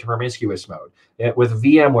turn it to promiscuous mode. With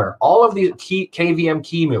VMware, all of these KVM,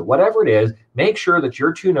 QEMU, whatever it is, make sure that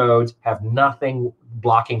your 2 nodes have nothing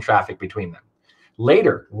blocking traffic between them.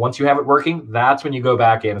 Later, once you have it working, that's when you go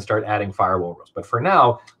back in and start adding firewall rules. But for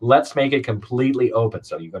now, let's make it completely open.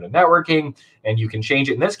 So you go to networking and you can change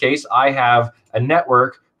it. In this case, I have a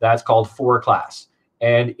network that's called 4-class.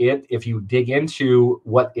 And if you dig into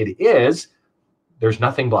what it is, there's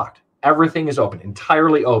nothing blocked. Everything is open,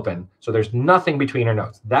 entirely open. So there's nothing between our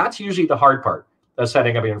nodes. That's usually the hard part of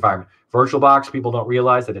setting up your environment. VirtualBox, people don't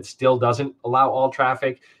realize that it still doesn't allow all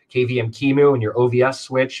traffic. KVM, QEMU and your OVS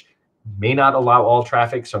switch may not allow all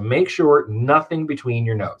traffic. So make sure nothing between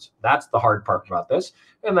your nodes. That's the hard part about this.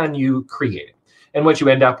 And then you create it. And what you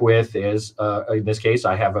end up with is, in this case,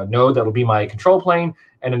 I have a node that will be my control plane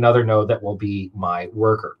and another node that will be my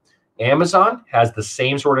worker. Amazon has the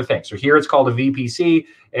same sort of thing. So here it's called a VPC.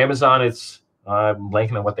 Amazon, I'm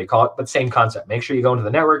blanking on what they call it, but same concept. Make sure you go into the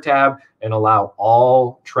network tab and allow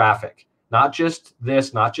all traffic. Not just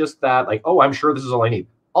this, not just that. Like, oh, I'm sure this is all I need.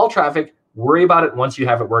 All traffic. Worry about it once you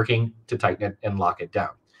have it working to tighten it and lock it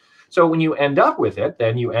down. So when you end up with it,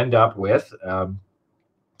 then you end up with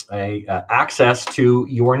access to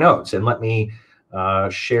your nodes. And let me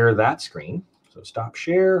share that screen. So stop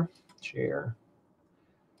share, share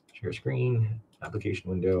screen, application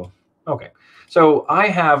window. Okay, so I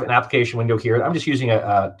have an application window here. I'm just using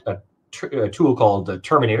a tool called the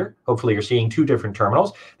Terminator. Hopefully you're seeing 2 different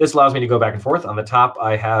terminals. This allows me to go back and forth. On the top,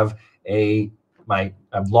 I have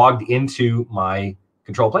I'm logged into my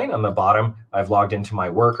control plane. On the bottom, I've logged into my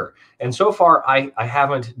worker. And so far, I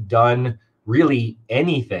haven't done really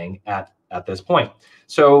anything at this point.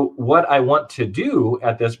 So what I want to do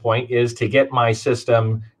at this point is to get my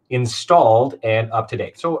system installed and up to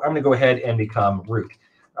date. So I'm going to go ahead and become root.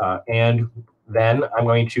 And then I'm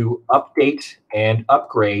going to update and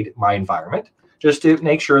upgrade my environment just to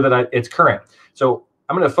make sure that it's current. So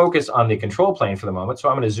I'm going to focus on the control plane for the moment. So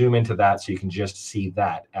I'm going to zoom into that so you can just see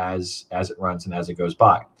that as it runs and as it goes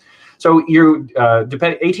by. So you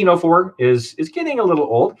 1804 is getting a little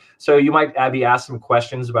old. So you might be asked some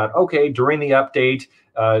questions about, okay, during the update,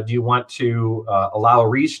 do you want to allow a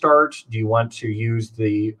restart? Do you want to use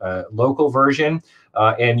the local version?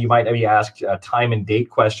 And you might be asked time and date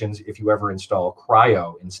questions if you ever install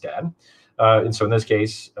Cryo instead. And so in this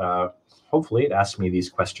case, hopefully it asks me these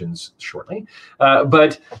questions shortly.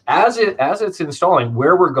 But as it's installing,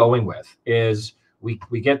 where we're going with is we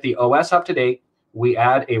get the OS up to date. We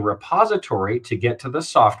add a repository to get to the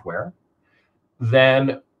software.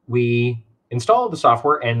 Then we install the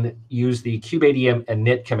software and use the kubeadm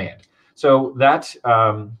init command. So that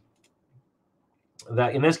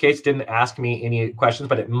in this case didn't ask me any questions,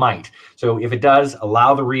 but it might. So if it does,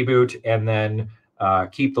 allow the reboot and then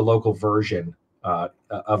keep the local version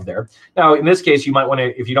of there. Now, in this case, you might want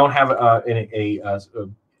to, if you don't have a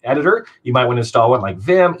editor, you might want to install one like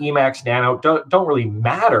Vim, Emacs, Nano. Don't really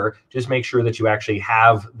matter. Just make sure that you actually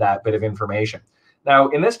have that bit of information. Now,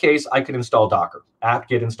 in this case, I could install Docker,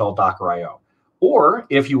 apt-get install Docker.io. Or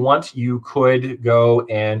if you want, you could go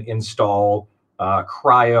and install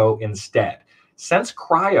Cryo instead. Since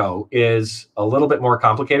Cryo is a little bit more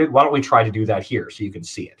complicated, why don't we try to do that here so you can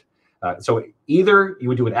see it. So either you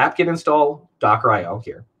would do an apt-get install Docker.io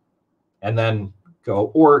here, and then go,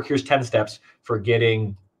 or here's 10 steps for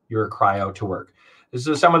getting your Cryo to work. This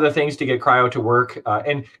is some of the things to get Cryo to work.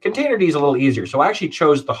 And Containerd is a little easier. So I actually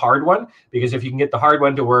chose the hard one because if you can get the hard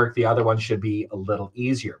one to work, the other one should be a little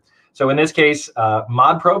easier. So in this case,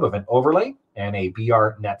 mod probe of an overlay and a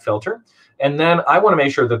BR net filter. And then I want to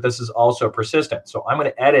make sure that this is also persistent. So I'm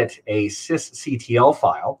going to edit a sysctl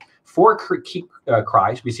file for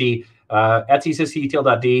cry. So we see etc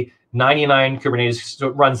sysctl.d 99 Kubernetes, so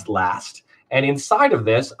it runs last. And inside of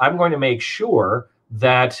this, I'm going to make sure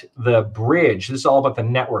that the bridge, this is all about the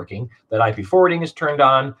networking, that IP forwarding is turned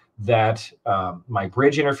on, that my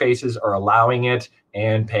bridge interfaces are allowing it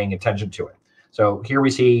and paying attention to it. So here we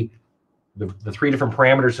see the 3 different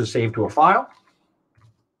parameters to save to a file.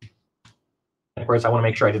 Of course, I want to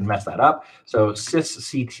make sure I didn't mess that up. So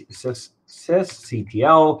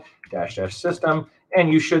sysctl-system,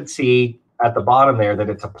 and you should see at the bottom there that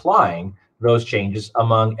it's applying those changes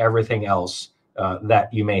among everything else that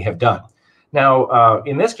you may have done. Now,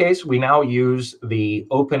 in this case, we now use the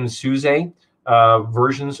OpenSUSE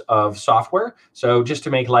versions of software. So just to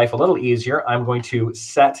make life a little easier, I'm going to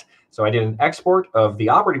set, so I did an export of the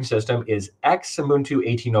operating system is X Ubuntu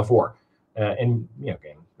 1804. And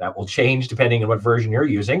again, that will change depending on what version you're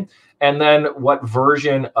using. And then what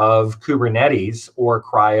version of Kubernetes or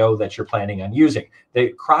Cryo that you're planning on using.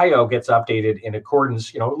 The Cryo gets updated in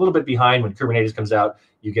accordance, a little bit behind when Kubernetes comes out,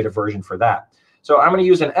 you get a version for that. So I'm going to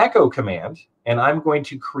use an echo command, and I'm going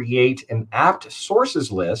to create an apt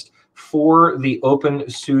sources list for the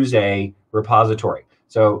OpenSUSE repository.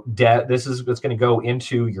 So this is what's going to go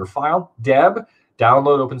into your file. Deb,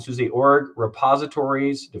 download OpenSUSE.org,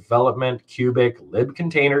 repositories, development, cubic,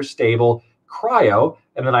 libcontainers, stable, Cryo,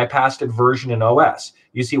 and then I passed it version and OS.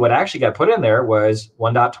 You see what actually got put in there was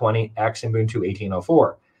 1.20 X Ubuntu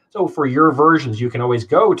 1804. So for your versions, you can always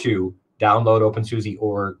go to download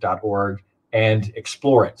OpenSUSE.org and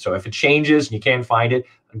explore it. So if it changes and you can't find it,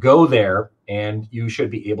 go there and you should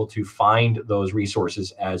be able to find those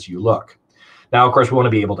resources as you look. Now, of course, we want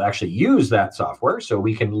to be able to actually use that software, so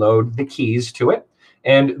we can load the keys to it.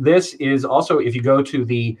 And this is also, if you go to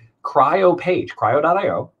the Cryo page,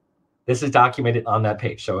 cryo.io, this is documented on that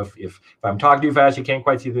page. So if I'm talking too fast, you can't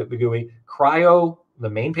quite see the GUI, Cryo, the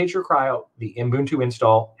main page for Cryo, the Ubuntu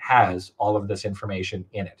install has all of this information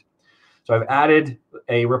in it. So I've added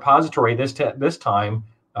a repository this time.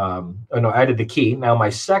 I added the key. Now my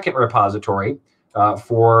second repository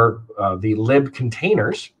for the lib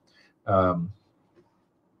containers,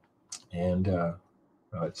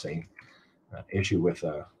 let's say issue with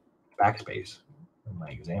backspace in my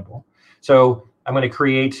example. So I'm going to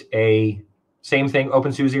create a same thing,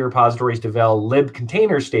 OpenSUSE repositories devel lib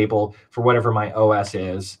container staple for whatever my OS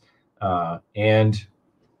is, and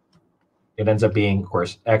it ends up being, of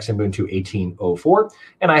course, X Ubuntu 1804.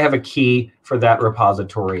 And I have a key for that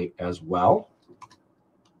repository as well.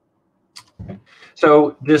 Okay.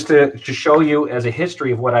 So just to show you as a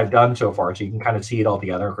history of what I've done so far, so you can kind of see it all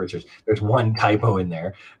together. Of course, there's one typo in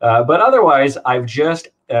there. But otherwise, I've just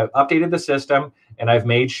updated the system, and I've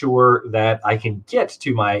made sure that I can get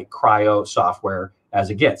to my Cryo software as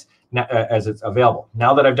it gets, as it's available.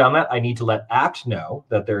 Now that I've done that, I need to let apt know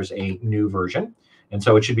that there's a new version. And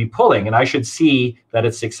so it should be pulling, and I should see that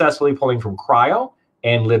it's successfully pulling from cryo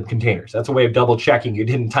and lib containers. That's a way of double checking you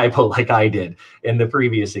didn't typo like I did in the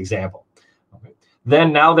previous example. Okay.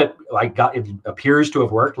 Then now that it appears to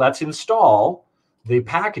have worked, let's install the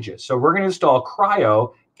packages. So we're going to install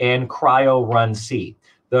cryo and cryo run C.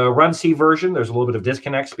 The run C version, there's a little bit of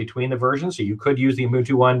disconnects between the versions, so you could use the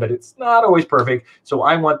Ubuntu one, but it's not always perfect. So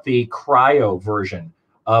I want the cryo version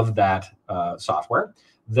of that software.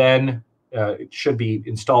 Then it should be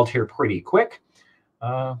installed here pretty quick.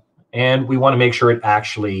 And we want to make sure it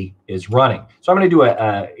actually is running. So I'm going to do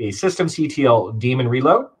a systemctl daemon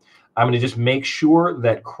reload. I'm going to just make sure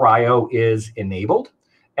that cryo is enabled,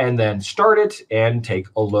 and then start it and take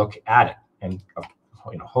a look at it. And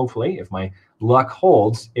hopefully, if my luck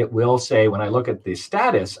holds, it will say, when I look at the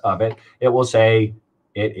status of it, it will say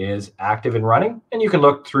it is active and running. And you can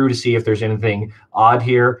look through to see if there's anything odd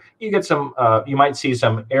here. You get some, you might see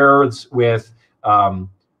some errors with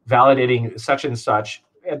validating such and such.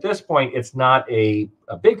 At this point, it's not a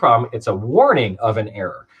big problem. It's a warning of an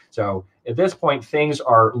error. So at this point, things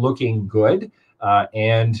are looking good,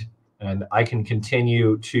 and I can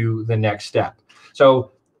continue to the next step.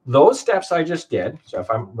 So those steps I just did. So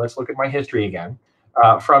let's look at my history again.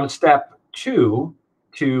 From step 2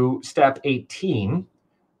 to step 18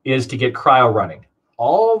 is to get cryo running.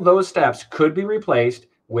 All those steps could be replaced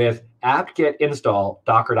with apt-get install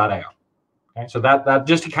docker.io. Okay, so that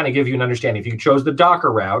just to kind of give you an understanding. If you chose the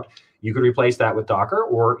Docker route, you could replace that with Docker,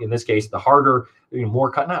 or in this case, the harder,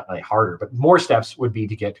 not really harder, but more steps would be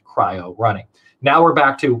to get cryo running. Now we're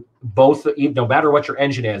back to both, no matter what your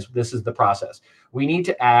engine is, this is the process. We need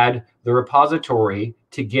to add the repository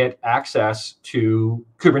to get access to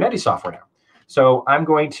Kubernetes software now. So I'm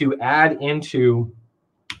going to add into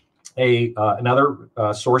another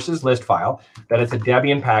sources list file that it's a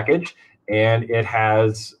Debian package, and it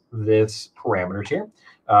has this parameters here.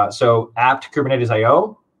 So apt Kubernetes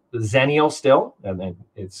IO, Xennial still, and then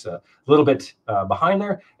it's a little bit behind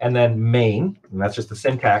there, and then main, and that's just the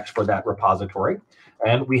syntax for that repository.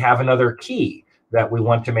 And we have another key that we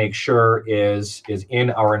want to make sure is in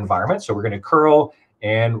our environment. So we're going to curl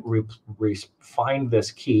and find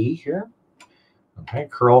this key here. Okay,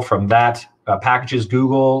 curl from that packages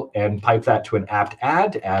Google and pipe that to an apt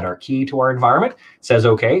add to add our key to our environment. It says,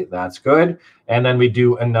 okay, that's good. And then we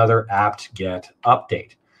do another apt get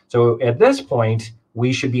update. So at this point,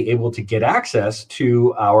 we should be able to get access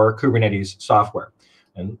to our Kubernetes software.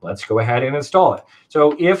 And let's go ahead and install it.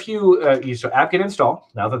 So if so apt-get install,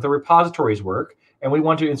 now that the repositories work, and we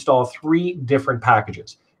want to install 3 different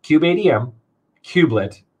packages, kubeadm,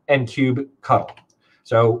 kubelet, and kubectl.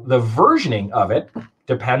 So the versioning of it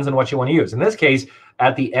depends on what you want to use. In this case,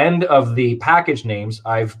 at the end of the package names,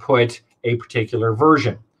 I've put a particular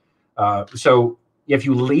version. So if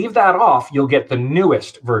you leave that off, you'll get the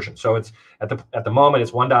newest version. So it's at the moment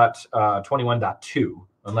it's 1.21.2,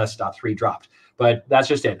 unless .3 dropped. But that's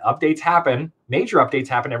just it. Updates happen. Major updates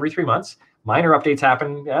happen every 3 months. Minor updates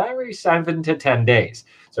happen every 7 to 10 days.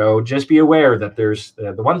 So just be aware that there's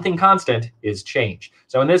the one thing constant is change.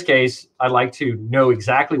 So in this case, I'd like to know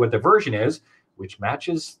exactly what the version is, which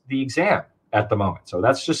matches the exam at the moment. So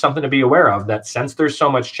that's just something to be aware of, that since there's so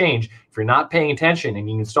much change, if you're not paying attention and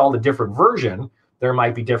you install a different version, there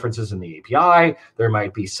might be differences in the API, there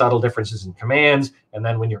might be subtle differences in commands, and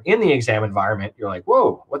then when you're in the exam environment, you're like,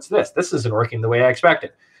 whoa, what's this? This isn't working the way I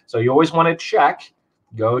expected. So you always want to check,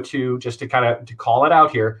 go to, just to kind of to call it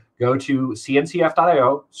out here, go to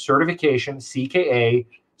cncf.io, certification, CKA,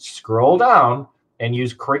 scroll down and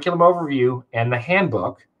use curriculum overview and the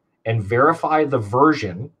handbook and verify the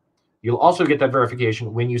version. You'll also get that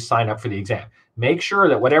verification when you sign up for the exam. Make sure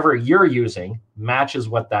that whatever you're using matches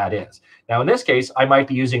what that is. Now, in this case, I might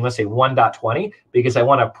be using, let's say, 1.20 because I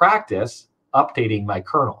want to practice updating my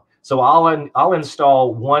kernel. So I'll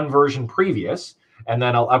install one version previous, and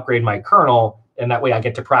then I'll upgrade my kernel, and that way I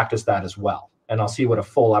get to practice that as well. And I'll see what a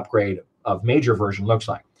full upgrade of major version looks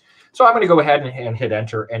like. So I'm going to go ahead and hit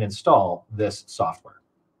enter and install this software.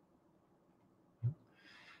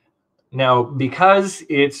 Now, because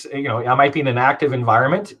it's, I might be in an active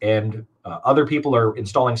environment and other people are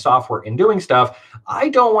installing software and doing stuff, I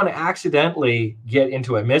don't want to accidentally get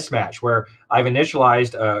into a mismatch where I've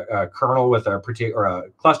initialized a kernel with a particular, or a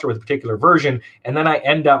cluster with a particular version, and then I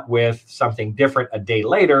end up with something different a day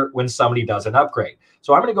later when somebody does an upgrade.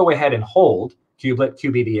 So I'm going to go ahead and hold kubelet,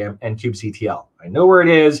 kubeadm, and kubectl. I know where it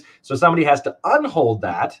is, so somebody has to unhold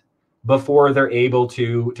that before they're able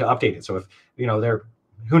to update it. So if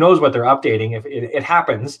who knows what they're updating, if it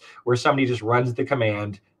happens where somebody just runs the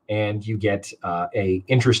command and you get a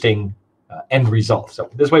interesting end result. So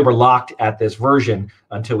this way we're locked at this version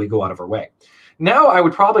until we go out of our way. now I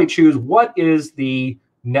would probably choose what is the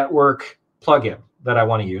network plugin that I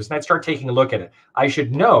want to use, and I'd start taking a look at it. I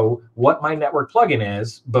should know what my network plugin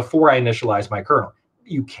is before I initialize my kernel.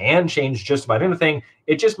 You can change just about anything.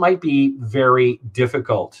 It just might be very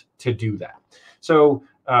difficult to do that. So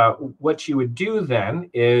what you would do then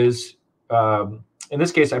is, in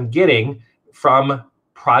this case, I'm getting from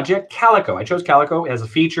Project Calico. I chose Calico. It has the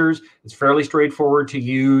features. It's fairly straightforward to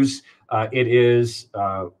use. It is,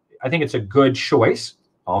 I think it's a good choice.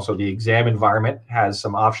 Also, the exam environment has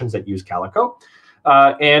some options that use Calico.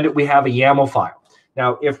 And we have a YAML file.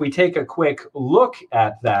 Now, if we take a quick look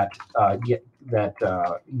at that,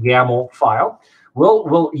 YAML file,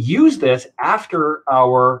 we'll use this after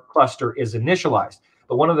our cluster is initialized.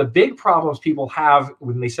 But one of the big problems people have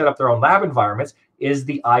when they set up their own lab environments is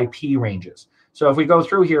the IP ranges. So if we go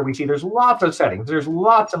through here, we see there's lots of settings. There's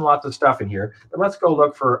lots and lots of stuff in here. But let's go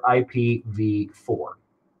look for IPv4.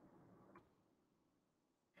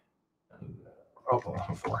 Oh,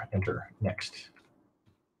 4, enter, next.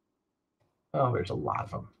 Oh, there's a lot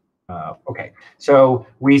of them. Okay, so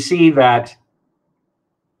we see that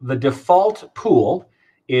the default pool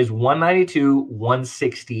is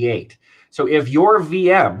 192.168. So if your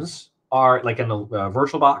VMs are like in the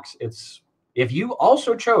VirtualBox, if you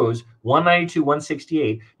also chose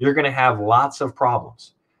 192.168, you're going to have lots of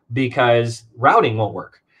problems because routing won't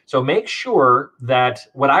work. So make sure that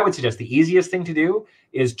what I would suggest, the easiest thing to do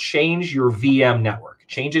is change your VM network.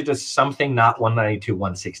 Change it to something not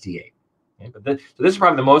 192.168. Okay? But so this is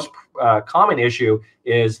probably the most common issue,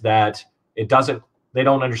 is that they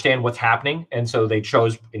don't understand what's happening. And so they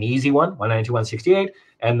chose an easy one, 192.168,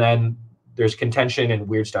 and then there's contention and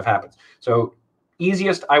weird stuff happens. So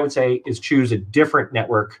easiest, I would say, is choose a different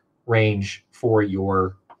network range for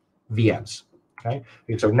your VMs. Okay,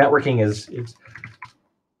 so networking is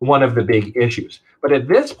one of the big issues. But at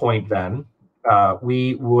this point, then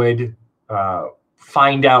we would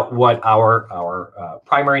find out what our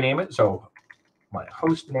primary name is. So my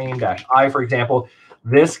host name -I, for example,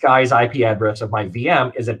 this guy's IP address of my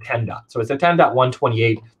VM is a 10 dot. So it's a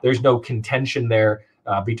 10.128. There's no contention there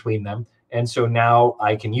between them. And so now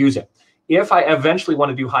I can use it. If I eventually want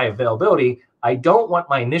to do high availability, I don't want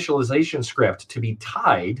my initialization script to be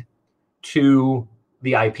tied to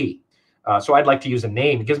the IP. So I'd like to use a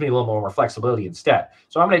name. It gives me a little more flexibility instead.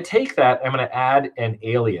 So I'm going to take that. I'm going to add an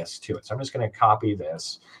alias to it. So I'm just going to copy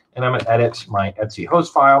this, and I'm going to edit my etc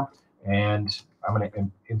host file, and I'm going to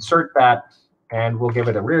insert that, and we'll give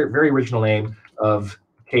it a very original name of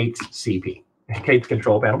Kate CP, Kate's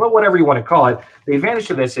control panel, but whatever you want to call it. The advantage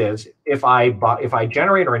to this is if I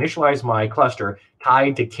generate or initialize my cluster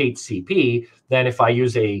tied to Kate CP, then if I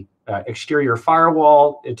use a exterior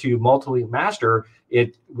firewall to multiply master,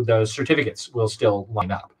 the certificates will still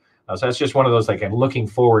line up. So that's just one of those like looking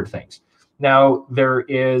forward things. Now there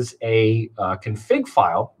is a config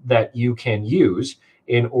file that you can use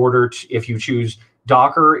in order to, if you choose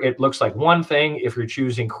Docker, it looks like one thing. If you're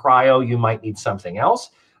choosing Cryo, you might need something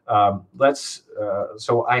else.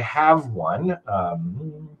 So I have one.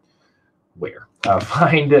 Where?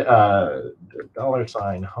 Find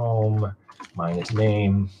 $home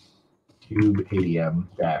 -name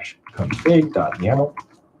kubeadm-config.yaml.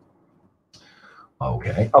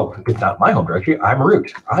 Okay. Oh, it's not my home directory. I'm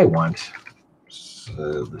root. I want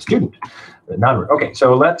the student, non-root. Okay,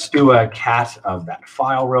 so let's do a cat of that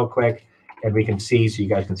file real quick, and we can see, so you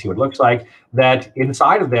guys can see what it looks like, that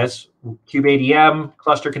inside of this kubeadm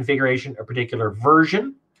cluster configuration, a particular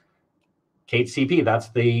version, Kate CP, that's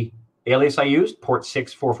the alias I used, port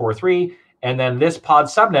 6443, and then this pod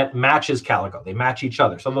subnet matches Calico. They match each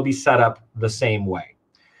other, so they'll be set up the same way.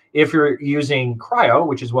 If you're using Cryo,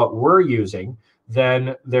 which is what we're using,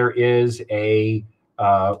 then there is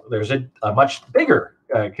there's a much bigger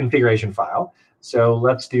configuration file. So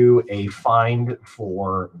let's do a find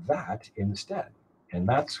for that instead. And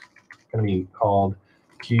that's going to be called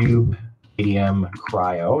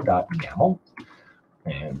kubeadm-cryo.yaml,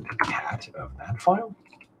 and cat of that file.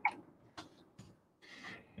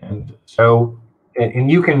 And so, and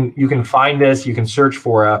you can find this, you can search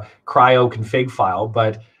for a Cryo config file,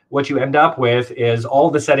 but what you end up with is all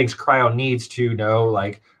the settings Cryo needs to know,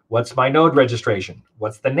 like what's my node registration,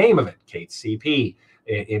 what's the name of it, Kate CP,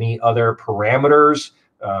 any other parameters,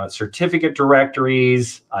 certificate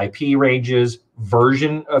directories, IP ranges,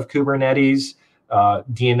 version of Kubernetes,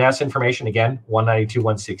 DNS information, again,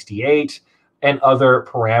 192.168, and other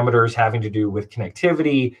parameters having to do with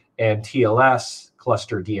connectivity and TLS,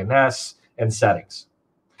 cluster DNS, and settings.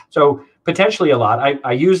 So potentially a lot.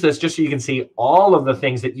 I use this just so you can see all of the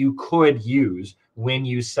things that you could use when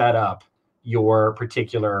you set up your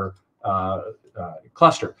particular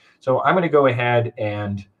cluster. So I'm going to go ahead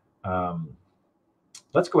and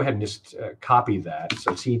let's go ahead and just copy that.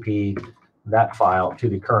 So CP that file to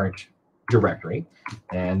the current directory.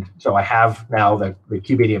 And so I have now the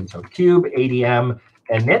kubeadm, so kube, ADM,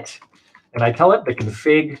 and init. And I tell it the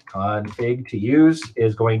config to use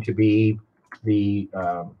is going to be the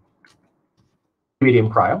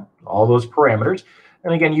kubeadm cryo, all those parameters.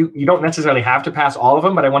 And again, you don't necessarily have to pass all of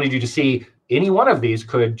them, but I wanted you to see any one of these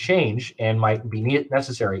could change and might be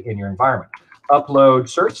necessary in your environment. Upload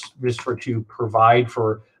certs just to provide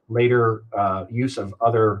for later use of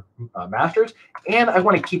other masters. And I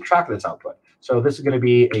want to keep track of this output. So this is going to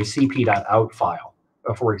be a cp.out file,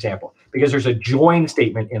 for example, because there's a join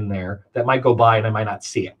statement in there that might go by and I might not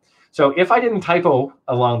see it. So if I didn't typo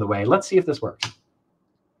along the way, let's see if this works.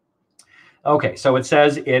 Okay, so it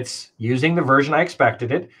says it's using the version I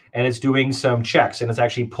expected it, and it's doing some checks, and it's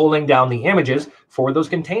actually pulling down the images for those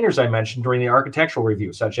containers I mentioned during the architectural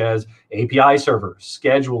review, such as API server,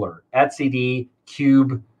 scheduler, etcd,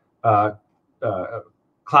 kube, kube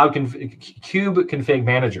config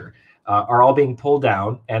manager are all being pulled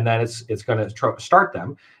down, and then it's going to start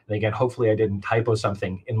them. And again, hopefully I didn't typo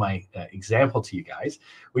something in my example to you guys.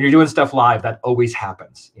 When you're doing stuff live, that always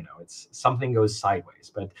happens. You know, it's something goes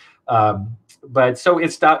sideways. But so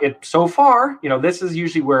it's so far, you know, this is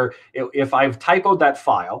usually where if I've typoed that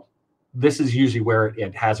file, this is usually where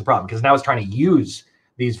it has a problem, because now it's trying to use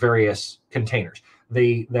these various containers.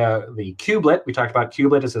 The kubelet, we talked about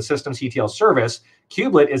kubelet as a systemctl service.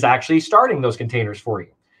 Kubelet is actually starting those containers for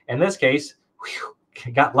you. In this case, whew,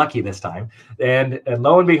 got lucky this time. And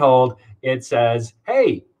lo and behold, it says,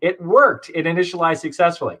 hey, it worked. It initialized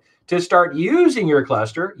successfully. To start using your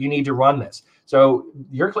cluster, you need to run this. So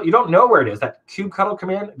you don't know where it is. That kubectl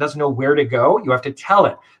command doesn't know where to go. You have to tell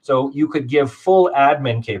it. So you could give full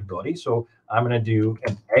admin capability. So I'm going to do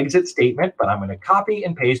an exit statement, but I'm going to copy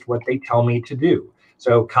and paste what they tell me to do.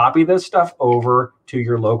 So copy this stuff over to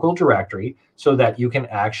your local directory so that you can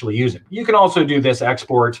actually use it. You can also do this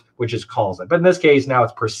export, which is calls it. But in this case, now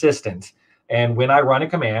it's persistent. And when I run a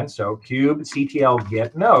command, so kubectl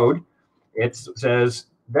get node, it says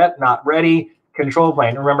that not ready, control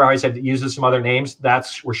plane. Remember how I said it uses some other names?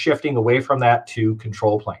 We're shifting away from that to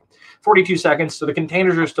control plane. 42 seconds, so the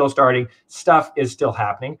containers are still starting, stuff is still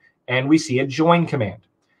happening, and we see a join command.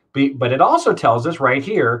 But it also tells us right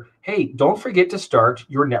here, hey, don't forget to start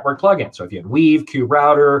your network plugin. So if you had Weave,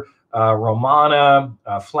 kuberouter, Romana,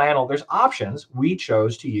 Flannel, there's options. We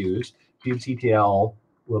chose to use kubectl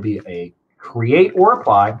will be a create or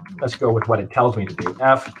apply. Let's go with what it tells me to do,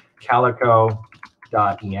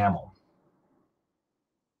 fcalico.yaml.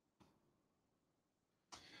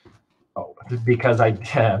 Oh, because I,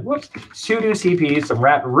 whoops, sudo cp, some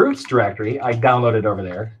roots directory, I downloaded over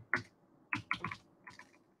there.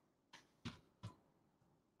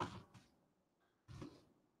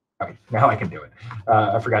 Okay, now I can do it.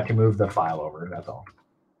 I forgot to move the file over, that's all.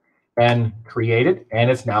 And create it,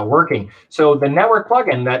 and it's now working. So the network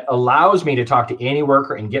plugin that allows me to talk to any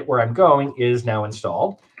worker and get where I'm going is now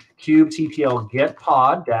installed. kubectl get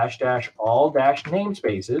pod -- all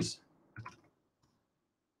namespaces.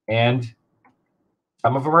 And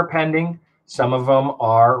some of them are pending, some of them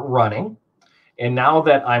are running. And now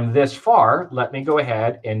that I'm this far, let me go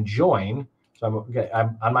ahead and join. So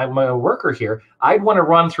I'm on my worker here. I'd want to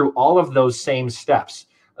run through all of those same steps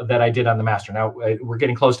that I did on the master. Now, we're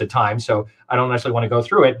getting close to time, so I don't necessarily want to go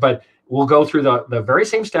through it, but we'll go through the very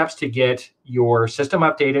same steps to get your system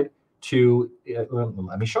updated to,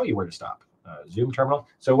 let me show you where to stop. Zoom terminal.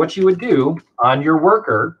 So what you would do on your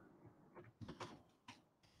worker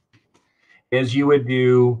is you would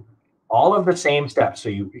do all of the same steps. So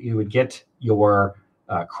you would get your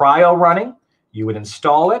cryo running, you would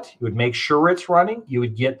install it, you would make sure it's running, you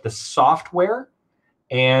would get the software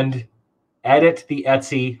and edit the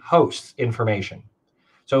Etsy hosts information.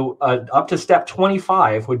 So up to step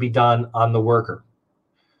 25 would be done on the worker.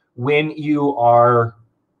 When you are,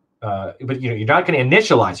 but you're not going to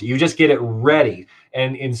initialize it. You just get it ready.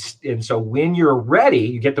 And so when you're ready,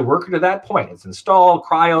 you get the worker to that point. It's installed,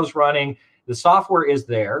 cryo's running, the software is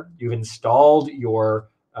there. You've installed your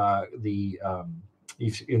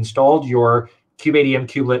you've installed your kubeadm,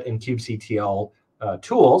 kubelet, and kubectl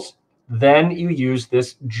tools. Then you use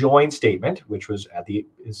this join statement, which was at the,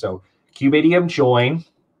 so kubeadm join,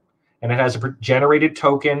 and it has a generated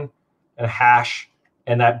token and a hash,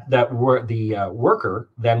 and the worker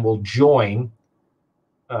then will join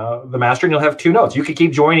the master, and you'll have two nodes. You can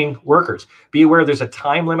keep joining workers. Be aware there's a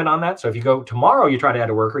time limit on that. So if you go tomorrow, you try to add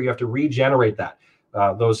a worker, you have to regenerate that.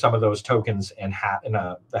 some of those tokens, and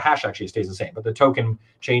the hash actually stays the same, but the token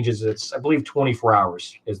changes. It's, I believe, 24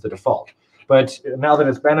 hours is the default. But now that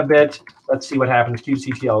it's been a bit, let's see what happens.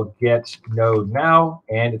 kubectl get node now,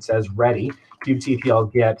 and it says ready.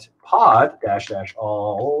 kubectl get pod --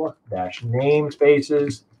 all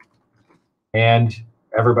namespaces, and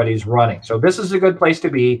everybody's running. So this is a good place to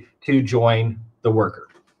be to join the worker.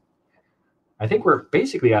 I think we're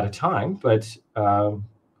basically out of time, but how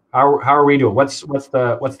are we doing? What's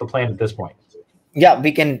the plan at this point? Yeah,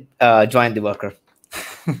 we can join the worker.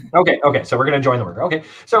 Okay. So we're going to join the worker. Okay.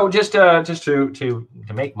 So just to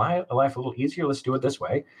make my life a little easier, let's do it this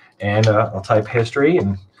way. And I'll type history,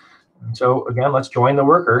 and so again, let's join the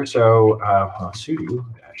worker. So sudo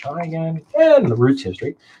 -i again, and the roots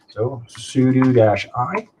history. So sudo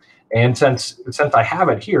 -i. And since I have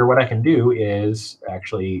it here, what I can do is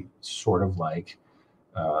actually sort of like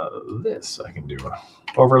this. I can do an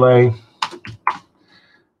overlay.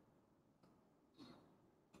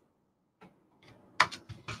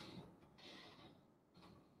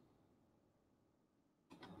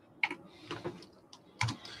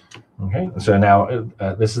 Okay, so now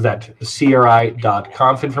this is that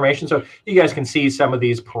cri.conf information. So you guys can see some of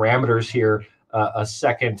these parameters here a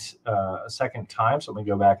second time. So let me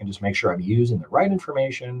go back and just make sure I'm using the right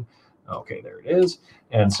information. Okay, there it is.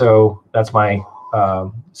 And so that's my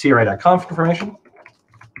cri.conf information.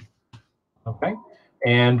 Okay,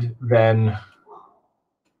 and then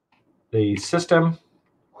the system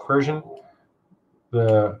version,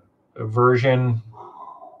 the version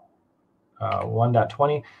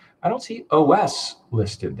 1.20. I don't see OS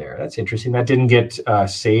listed there. That's interesting. That didn't get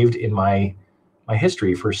saved in my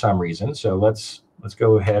history for some reason. So let's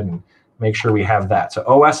go ahead and make sure we have that. So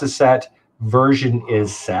OS is set, version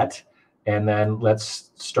is set, and then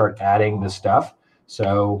let's start adding the stuff.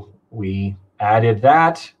 So we added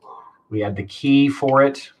that. We add the key for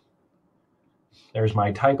it. There's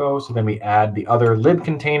my typo. So then we add the other lib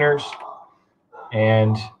containers,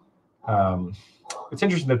 and it's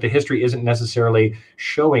interesting that the history isn't necessarily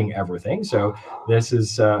showing everything. So this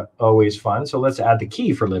is always fun. So let's add the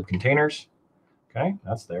key for lib containers. Okay,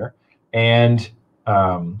 that's there. And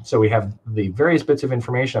so we have the various bits of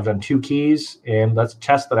information. I've done 2 keys, and let's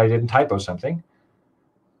test that I didn't typo something.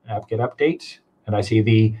 Apt-get update, and I see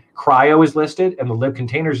the cryo is listed and the lib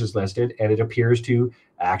containers is listed, and it appears to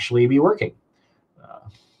actually be working.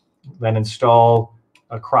 Then install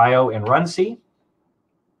a cryo and run C.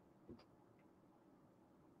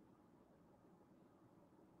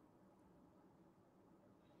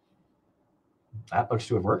 That looks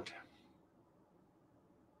to have worked.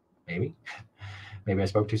 Maybe I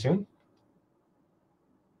spoke too soon.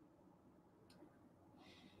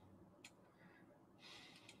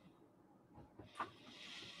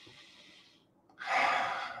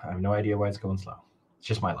 I have no idea why it's going slow. It's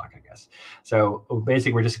just my luck, I guess. So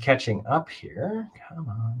basically, we're just catching up here. Come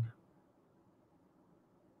on.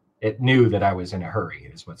 It knew that I was in a hurry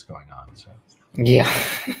is what's going on. So yeah.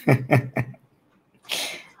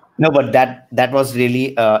 No, but that was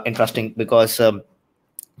really interesting, because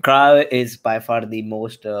cryo is by far the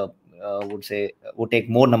most would take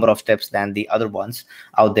more number of steps than the other ones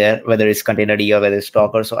out there, whether it's containerd or whether it's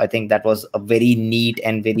Docker. So I think that was a very neat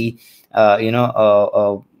and very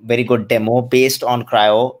very good demo based on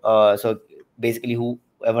cryo. So basically,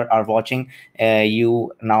 whoever are watching,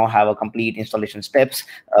 you now have a complete installation steps.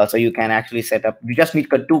 So you can actually set up. You just need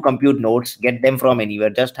 2 compute nodes, get them from anywhere.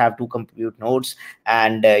 Just have 2 compute nodes,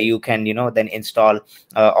 and you can then install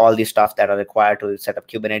all the stuff that are required to set up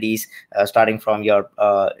Kubernetes, starting from your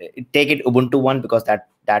take it Ubuntu one, because that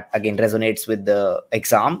again resonates with the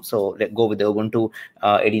exam. So go with the Ubuntu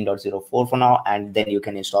 18.04 for now, and then you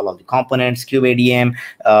can install all the components, kubeadm,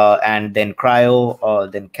 and then cryo,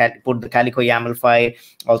 then put the Calico YAML file.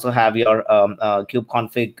 Also have your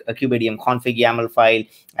kubeadm config YAML file,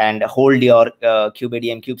 and hold your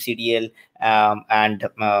kubeadm kubectl and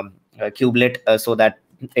kubelet, so that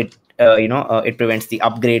it it prevents the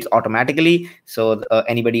upgrades automatically. So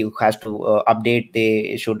anybody who has to update,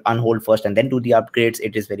 they should unhold first and then do the upgrades.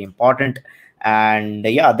 It is very important. And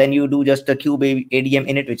yeah, then you do just the kubeadm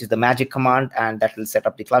init, which is the magic command, and that will set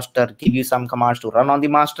up the cluster, give you some commands to run on the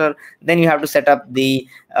master. Then you have to set up the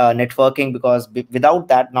networking, because without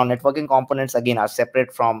that, now networking components again are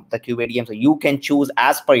separate from the kubeadm, so you can choose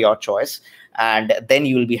as per your choice. And then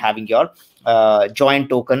you will be having your join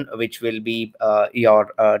token, which will be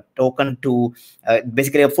your token to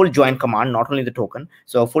basically a full join command, not only the token.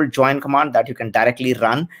 So a full join command that you can directly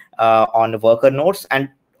run on the worker nodes. And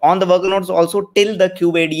on the worker nodes also till the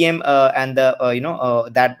kubeadm and the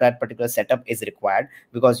that particular setup is required,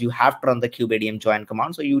 because you have to run the kubeadm join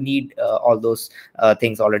command. So you need all those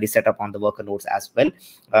things already set up on the worker nodes as well,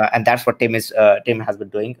 and that's what Tim has been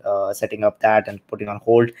doing, setting up that and putting on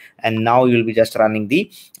hold, and now you'll be just running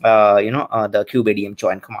the the kubeadm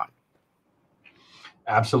join command.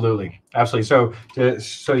 Absolutely. So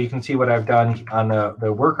you can see what I've done on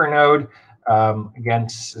the worker node. Again,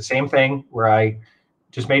 it's the same thing where I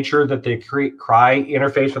just made sure that the CRY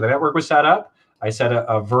interface for the network was set up. I set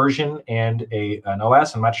a version and an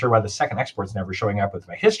OS. I'm not sure why the second export's never showing up with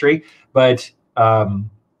my history, but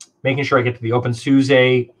making sure I get to the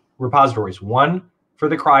OpenSUSE repositories, one for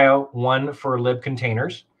the cryo, one for lib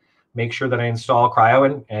containers. Make sure that I install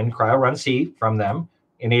cryo and cryo run C from them,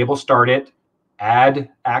 enable start it, add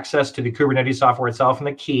access to the Kubernetes software itself and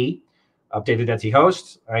the key, updated etc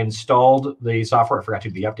hosts. I installed the software. I forgot to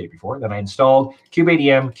do the update before. Then I installed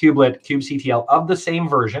kubeadm, kubelet, kubectl of the same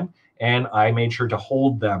version, and I made sure to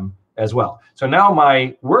hold them as well. So now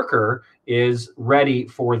my worker is ready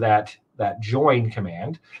for that join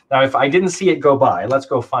command. Now, if I didn't see it go by, let's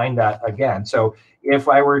go find that again. So if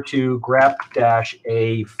I were to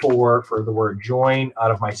grep-a4 for the word join out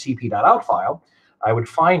of my cp.out file, I would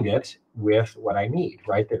find it with what I need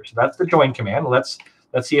right there. So that's the join command. Let's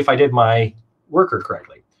see if I did my worker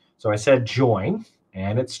correctly. So I said join,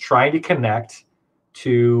 and it's trying to connect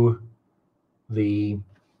to the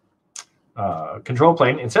control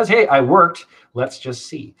plane. It says, hey, I worked. Let's just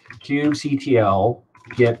see. kubectl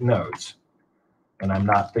get nodes. And I'm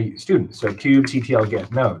not the student. So kubectl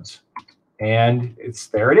get nodes. And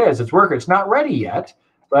there it is. It's worker. It's not ready yet,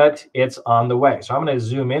 but it's on the way. So I'm going to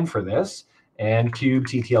zoom in for this. And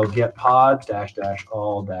kubectl get pods --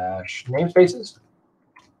 all namespaces.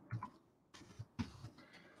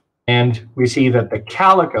 And we see that the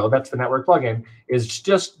Calico, that's the network plugin, is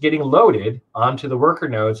just getting loaded onto the worker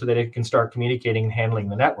node so that it can start communicating and handling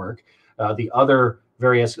the network. The other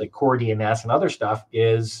various like core DNS and other stuff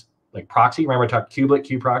is like proxy. Remember I talked kubelet,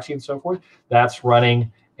 kubeproxy, and so forth. That's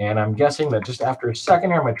running. And I'm guessing that just after a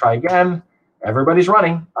second here, I'm going to try again. Everybody's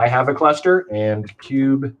running. I have a cluster and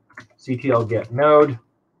kubectl get node.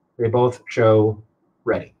 They both show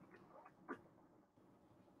ready.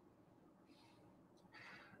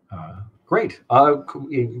 Great.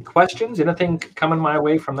 Questions? Anything coming my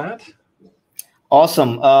way from that?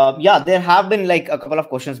 Awesome. Yeah, there have been like a couple of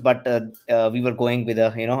questions, but we were going with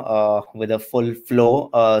a with a full flow,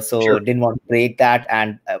 so Sure. didn't want to break that.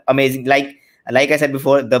 And amazing, like I said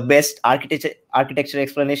before, the best architecture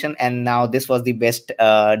explanation, and now this was the best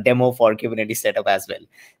demo for Kubernetes setup as well.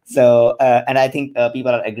 So and I think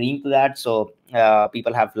people are agreeing to that. So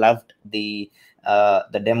people have loved the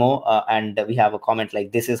demo, and we have a comment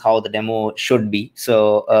like, this is how the demo should be.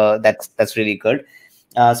 So that's really good.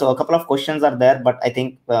 So a couple of questions are there, but I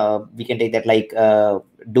think we can take that like,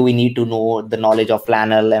 do we need to know the knowledge of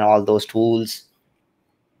Flannel and all those tools?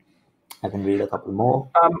 I can read a couple more.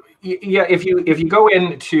 Yeah, if you go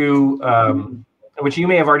into which you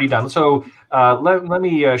may have already done. So let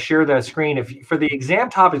me share that screen. For the exam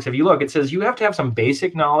topics, if you look, it says you have to have some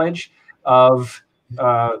basic knowledge of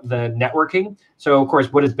the networking. So of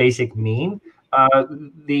course, what does basic mean?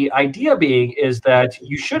 The idea being is that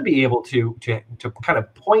you should be able to kind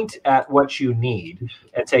of point at what you need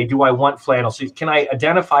and say, do I want flannel? So can I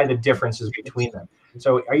identify the differences between them?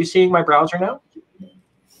 So are you seeing my browser now?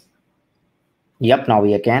 Yep, now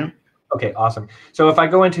we can. Okay, awesome. So if I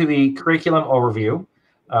go into the curriculum overview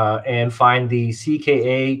and find the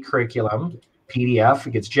CKA curriculum PDF,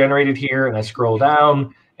 it gets generated here, and I scroll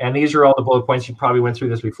down, and these are all the bullet points. You probably went through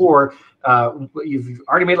this before. You've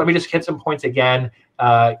already made. Let me just hit some points again.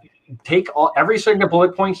 Take every single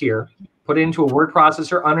bullet point here, put it into a word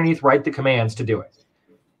processor. Underneath, write the commands to do it.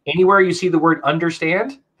 Anywhere you see the word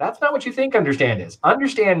understand, that's not what you think understand is.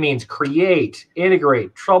 Understand means create,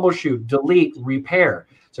 integrate, troubleshoot, delete, repair.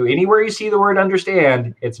 So anywhere you see the word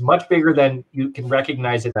understand, it's much bigger than you can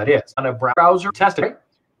recognize it that is. On a browser, test it.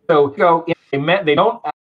 So go. They don't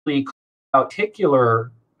actually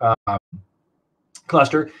particular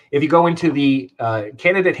cluster. If you go into the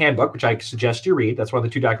candidate handbook, which I suggest you read, that's one of the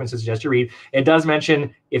 2 documents I suggest you read, it does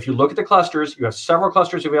mention if you look at the clusters, you have several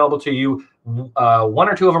clusters available to you. 1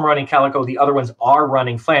 or 2 of them are running Calico. The other ones are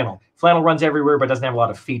running Flannel. Flannel runs everywhere, but doesn't have a lot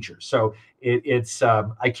of features. So it's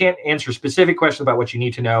I can't answer specific questions about what you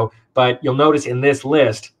need to know, but you'll notice in this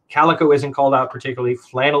list, Calico isn't called out particularly,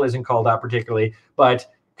 Flannel isn't called out particularly, but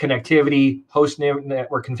connectivity, host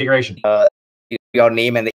network configuration. Your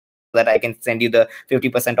name and the so that I can send you the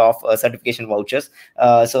 50% off certification vouchers.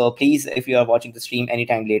 So please, if you are watching the stream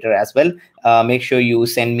anytime later as well, make sure you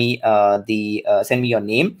send me send me your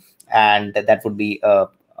name, and that would be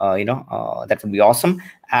that would be awesome.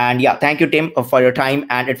 And yeah, thank you, Tim, for your time.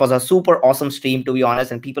 And it was a super awesome stream, to be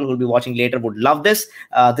honest. And people who will be watching later would love this.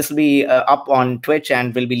 This will be up on Twitch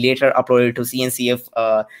and will be later uploaded to CNCF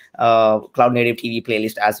Cloud Native TV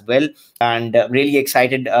playlist as well. And really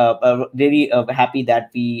excited, really happy that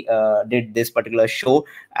we did this particular show.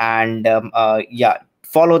 And yeah,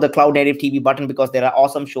 follow the Cloud Native TV button, because there are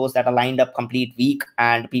awesome shows that are lined up complete week,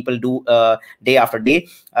 and people do day after day.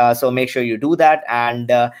 So make sure you do that. And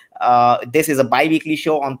this is a bi-weekly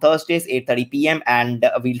show on Thursdays, 8:30 p.m. And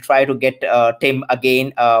we'll try to get Tim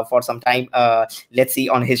again for some time. Let's see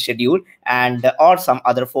on his schedule, and or some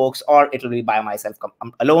other folks, or it'll be by myself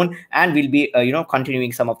alone. And we'll be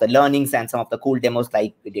continuing some of the learnings and some of the cool demos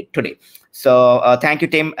like we did today. So thank you,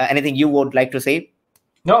 Tim. Anything you would like to say?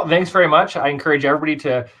 No, thanks very much. I encourage everybody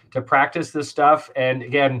to practice this stuff. And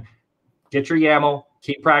again, get your YAML,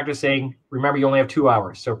 keep practicing. Remember, you only have 2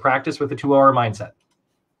 hours. So practice with a 2-hour mindset.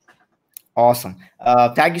 Awesome.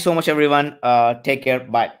 Thank you so much, everyone. Take care.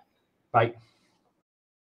 Bye. Bye.